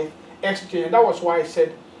economic life, exchange, and that was why I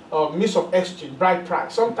said means of exchange, bride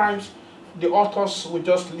price. Sometimes the authors will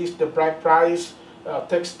just list the bride price,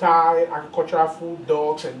 textile, agricultural food,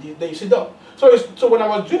 dogs, and then you see dog. So when I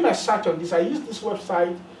was doing my search on this, I used this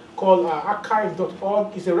website called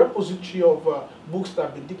archive.org. It's a repository of books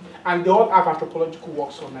that have been, and they all have anthropological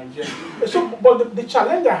works on Nigeria. So, but the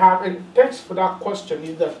challenge I have, and thanks for that question,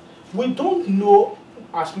 is that we don't know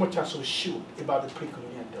as much as we should about the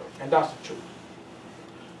pre-colonial dog, and that's the truth.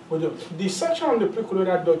 We don't. The section on the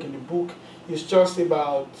pre-colonial dog in the book is just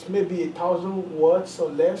about maybe 1,000 words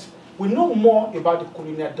or less. We know more about the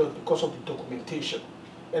colonial dog because of the documentation.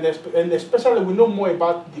 And especially we know more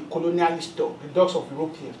about the colonialist dog, the dogs of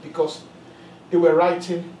Europeans, because they were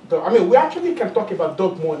writing, I mean, we actually can talk about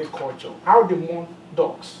dog mourning culture, how they mourn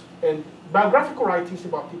dogs, and biographical writings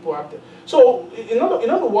about people out there. So, in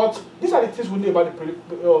other words, these are the things we know about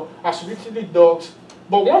the associated dogs.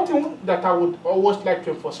 But one thing that I would always like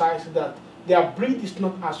to emphasize is that their breed is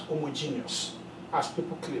not as homogeneous as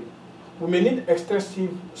people claim. We may need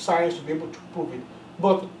extensive science to be able to prove it,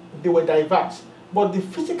 but they were diverse. But the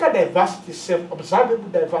physical diversity itself, observable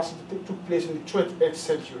diversity, took place in the 20th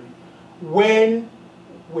century when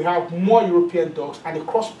we have more European dogs and the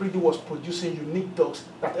crossbreeding was producing unique dogs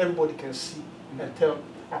that everybody can see and tell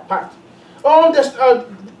apart. Oh, there's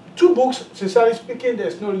two books, sincerely speaking,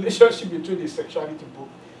 there's no relationship between the sexuality book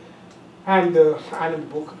and the animal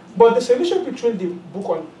book. But there's a relationship between the book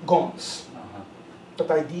on guns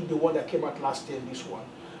that I did, the one that came out last year, and this one.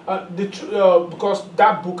 Because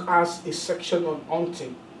that book has a section on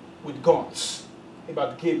hunting with guns,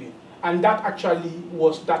 about gaming, and that actually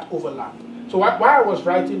was that overlap. So while I was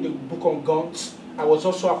writing the book on guns, I was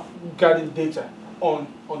also gathering data on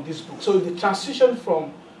this book. So the transition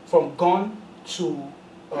from gun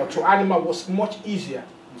to animal was much easier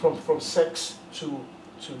from sex to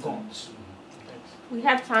guns. Thanks. We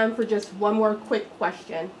have time for just one more quick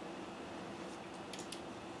question.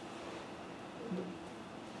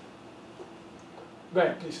 Go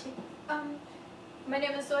ahead, please. My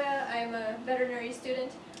name is Soya. I'm a veterinary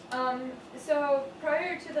student. So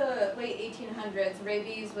prior to the late 1800s,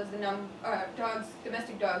 rabies was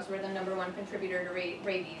domestic dogs were the #1 contributor to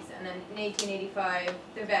rabies. And then in 1885,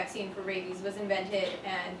 the vaccine for rabies was invented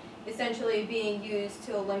and essentially being used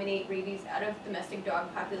to eliminate rabies out of domestic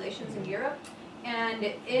dog populations in Europe. And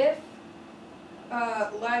if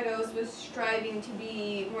Lagos was striving to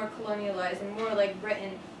be more colonialized and more like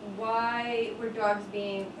Britain, why were dogs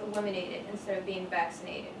being eliminated instead of being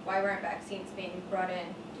vaccinated? Why weren't vaccines being brought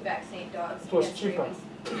in to vaccinate dogs It was against cheaper. rabies?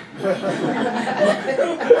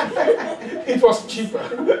 It was cheaper.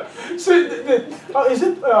 So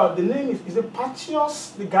the name is it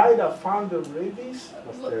Patios, the guy that found the rabies?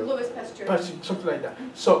 Louis Pasteur. Something like that.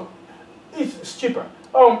 So it's cheaper.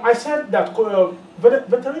 I said that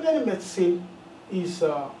veterinary medicine is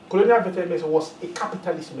colonial veterinary medicine was a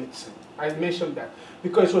capitalist medicine. I mentioned that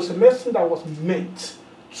because it was a medicine that was meant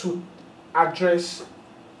to address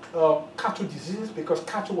cattle diseases because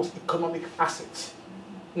cattle was economic assets.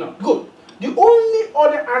 No, good. The only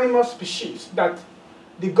other animal species that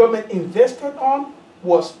the government invested on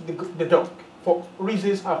was the dog for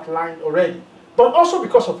reasons outlined already, but also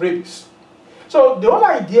because of rabies. So the whole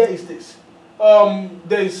idea is this: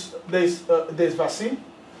 there's vaccine,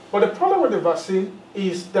 but the problem with the vaccine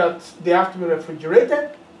is that they have to be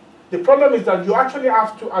refrigerated. The problem is that you actually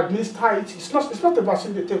have to administer it. It's not a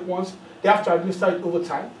vaccine they take once. They have to administer it over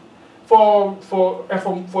time. For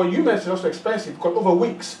humans, it's also expensive because over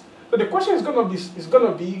weeks. So the question is going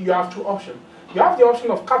to be you have two options. You have the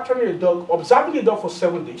option of capturing a dog, observing the dog for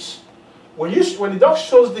 7 days. When the dog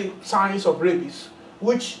shows the signs of rabies,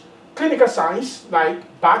 which clinical signs like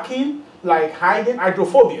barking, like hiding,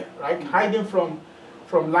 hydrophobia, right, hiding from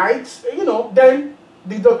lights, then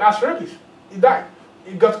the dog has rabies. It died.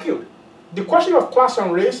 It got killed. The question of class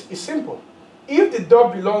and race is simple. If the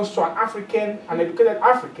dog belongs to an African, an educated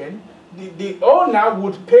African, the owner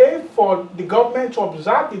would pay for the government to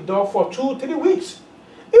observe the dog for 2-3 weeks.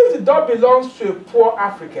 If the dog belongs to a poor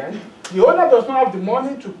African, the owner does not have the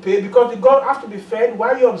money to pay because the dog has to be fed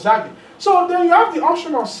while you're observing. So then you have the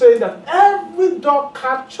option of saying that every dog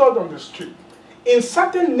captured on the street in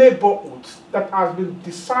certain neighborhoods that has been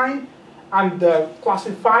designed and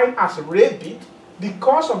classified as rabid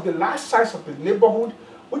because of the large size of the neighborhood,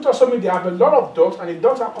 which also means they have a lot of dogs and the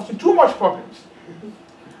dogs are causing too much problems.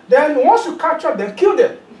 Then once you capture them, kill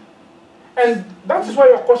them. And that is why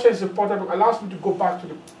your question is important. It allows me to go back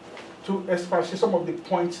to express some of the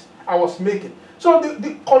points I was making. So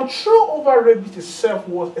the control over rabies itself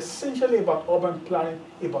was essentially about urban planning,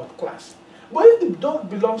 about class. But if the dog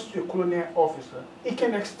belongs to a colonial officer, he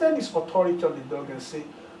can extend his authority on the dog and say,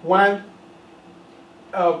 one,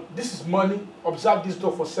 this is money, observe this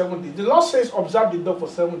dog for 7 days. The law says observe the dog for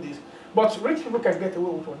 7 days, but rich people can get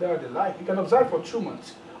away with whatever they like. You can observe for 2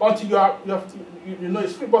 months until you know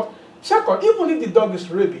it's free. But Second, even if the dog is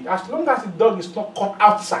rabid, as long as the dog is not caught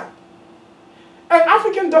outside. And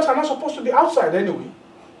African dogs are not supposed to be outside anyway.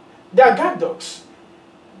 They are guard dogs.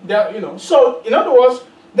 They are, you know. So in other words,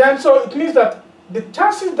 so it means that the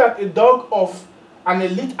chances that a dog of an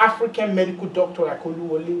elite African medical doctor like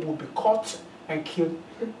Oluwole will be caught and killed,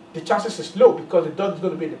 the chances is low because the dog is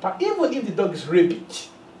going to be in the park, even if the dog is rabid.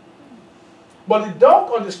 But the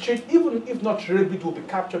dog on the street, even if not rabid, will be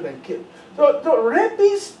captured and killed. So the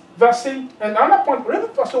rabies vaccine, and another point,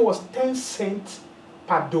 rabies vaccine was 10 cents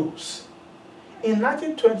per dose. In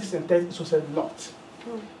 1920s and 30s, it was a lot.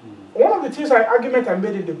 One of the things argument I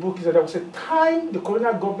made in the book is that there was a time the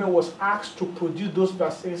colonial government was asked to produce those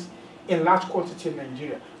vaccines in large quantity in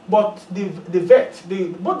Nigeria. But both the vet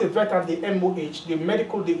and the MOH,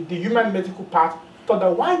 the human medical part, thought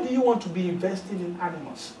that why do you want to be investing in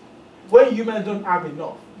animals when humans don't have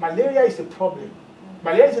enough? Malaria is a problem.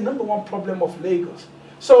 Malaria is the #1 problem of Lagos.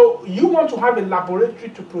 So you want to have a laboratory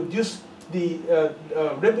to produce the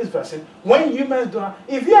rabies vaccine when humans don't have.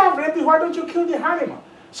 If you have rabies, why don't you kill the animal?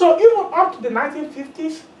 So even up to the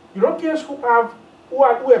 1950s, Europeans who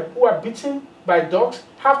are bitten by dogs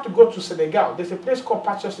have to go to Senegal. There's a place called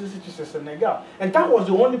Pachos Institute in Senegal, and that was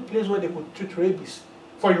the only place where they could treat rabies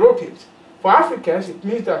for Europeans. For Africans, it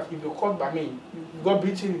means that if you're caught by me, you got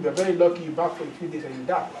bitten, if you're very lucky, you're back for a few days and you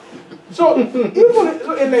die. So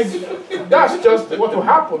in Nigeria, that's just what will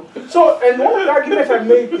happen. So, and one of the arguments I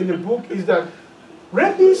made in the book is that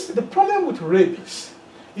rabies, the problem with rabies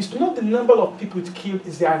is not the number of people it killed,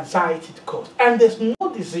 it's the anxiety it caused. And there's no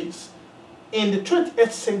disease in the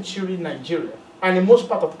 20th century Nigeria and in most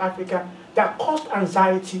part of Africa that caused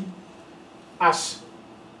anxiety as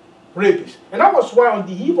rabies. And that was why on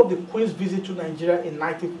the eve of the Queen's visit to Nigeria in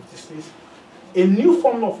 1956, a new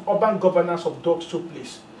form of urban governance of dogs took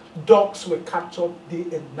place. Dogs were captured day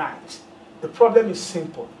and night. The problem is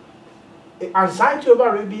simple. Anxiety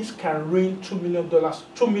over rabies can ruin $2 million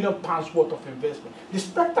worth of investment. The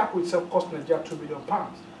spectacle itself cost Nigeria £2 million.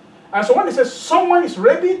 And so when they say someone is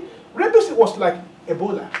rabid, rabies was like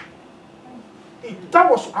Ebola. That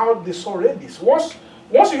was how they saw rabies. Once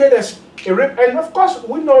you hear there's a rape, and of course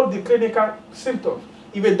we know the clinical symptoms.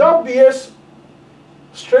 If a dog behaves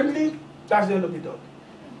strangely, that's the end of the dog.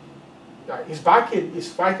 He's barking,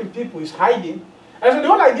 he's fighting people, he's hiding. And so the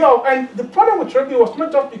whole idea of, and the problem with rabies was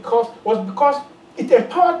not just because it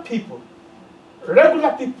empowered people,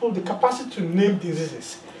 regular people, the capacity to name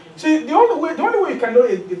diseases. See, the only way you can know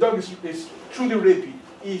a dog is truly rabid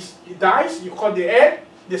is it dies, you call the head,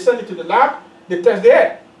 they send it to the lab, they test the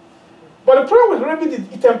head. But the problem with rabies is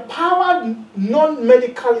it empowered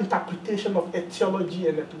non-medical interpretation of etiology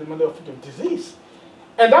and epidemiology of disease.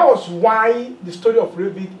 And that was why the story of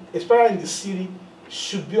rabies, especially in the city,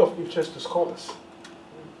 should be of interest to scholars.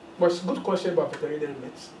 But it's a good question about veterinary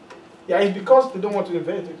myths. Yeah, it's because they don't want to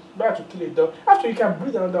invent it. Better to kill a dog. After you can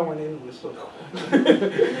breed another one anyway. So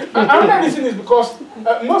another reason is because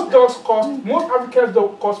most African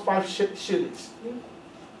dogs cost 5 shillings.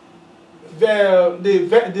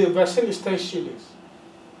 The vaccine is 10 shillings.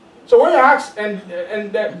 So when you ask, and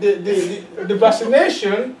the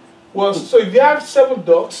vaccination was, so if you have 7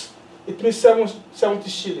 dogs, it means 70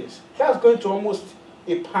 shillings. That's going to almost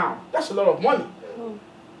 £1. That's a lot of money.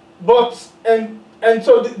 But and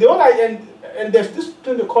so the whole and there's this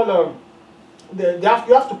thing they call you have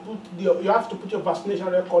to put your vaccination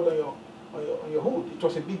record on your hood. It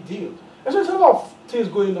was a big deal. And so there's a lot of things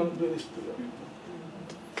going on during this period.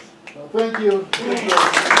 Well, thank you. Thank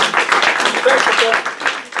you, sir.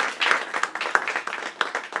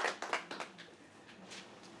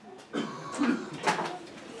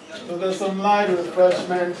 So there's some light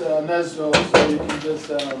refreshment next door, so you can just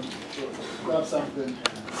grab something.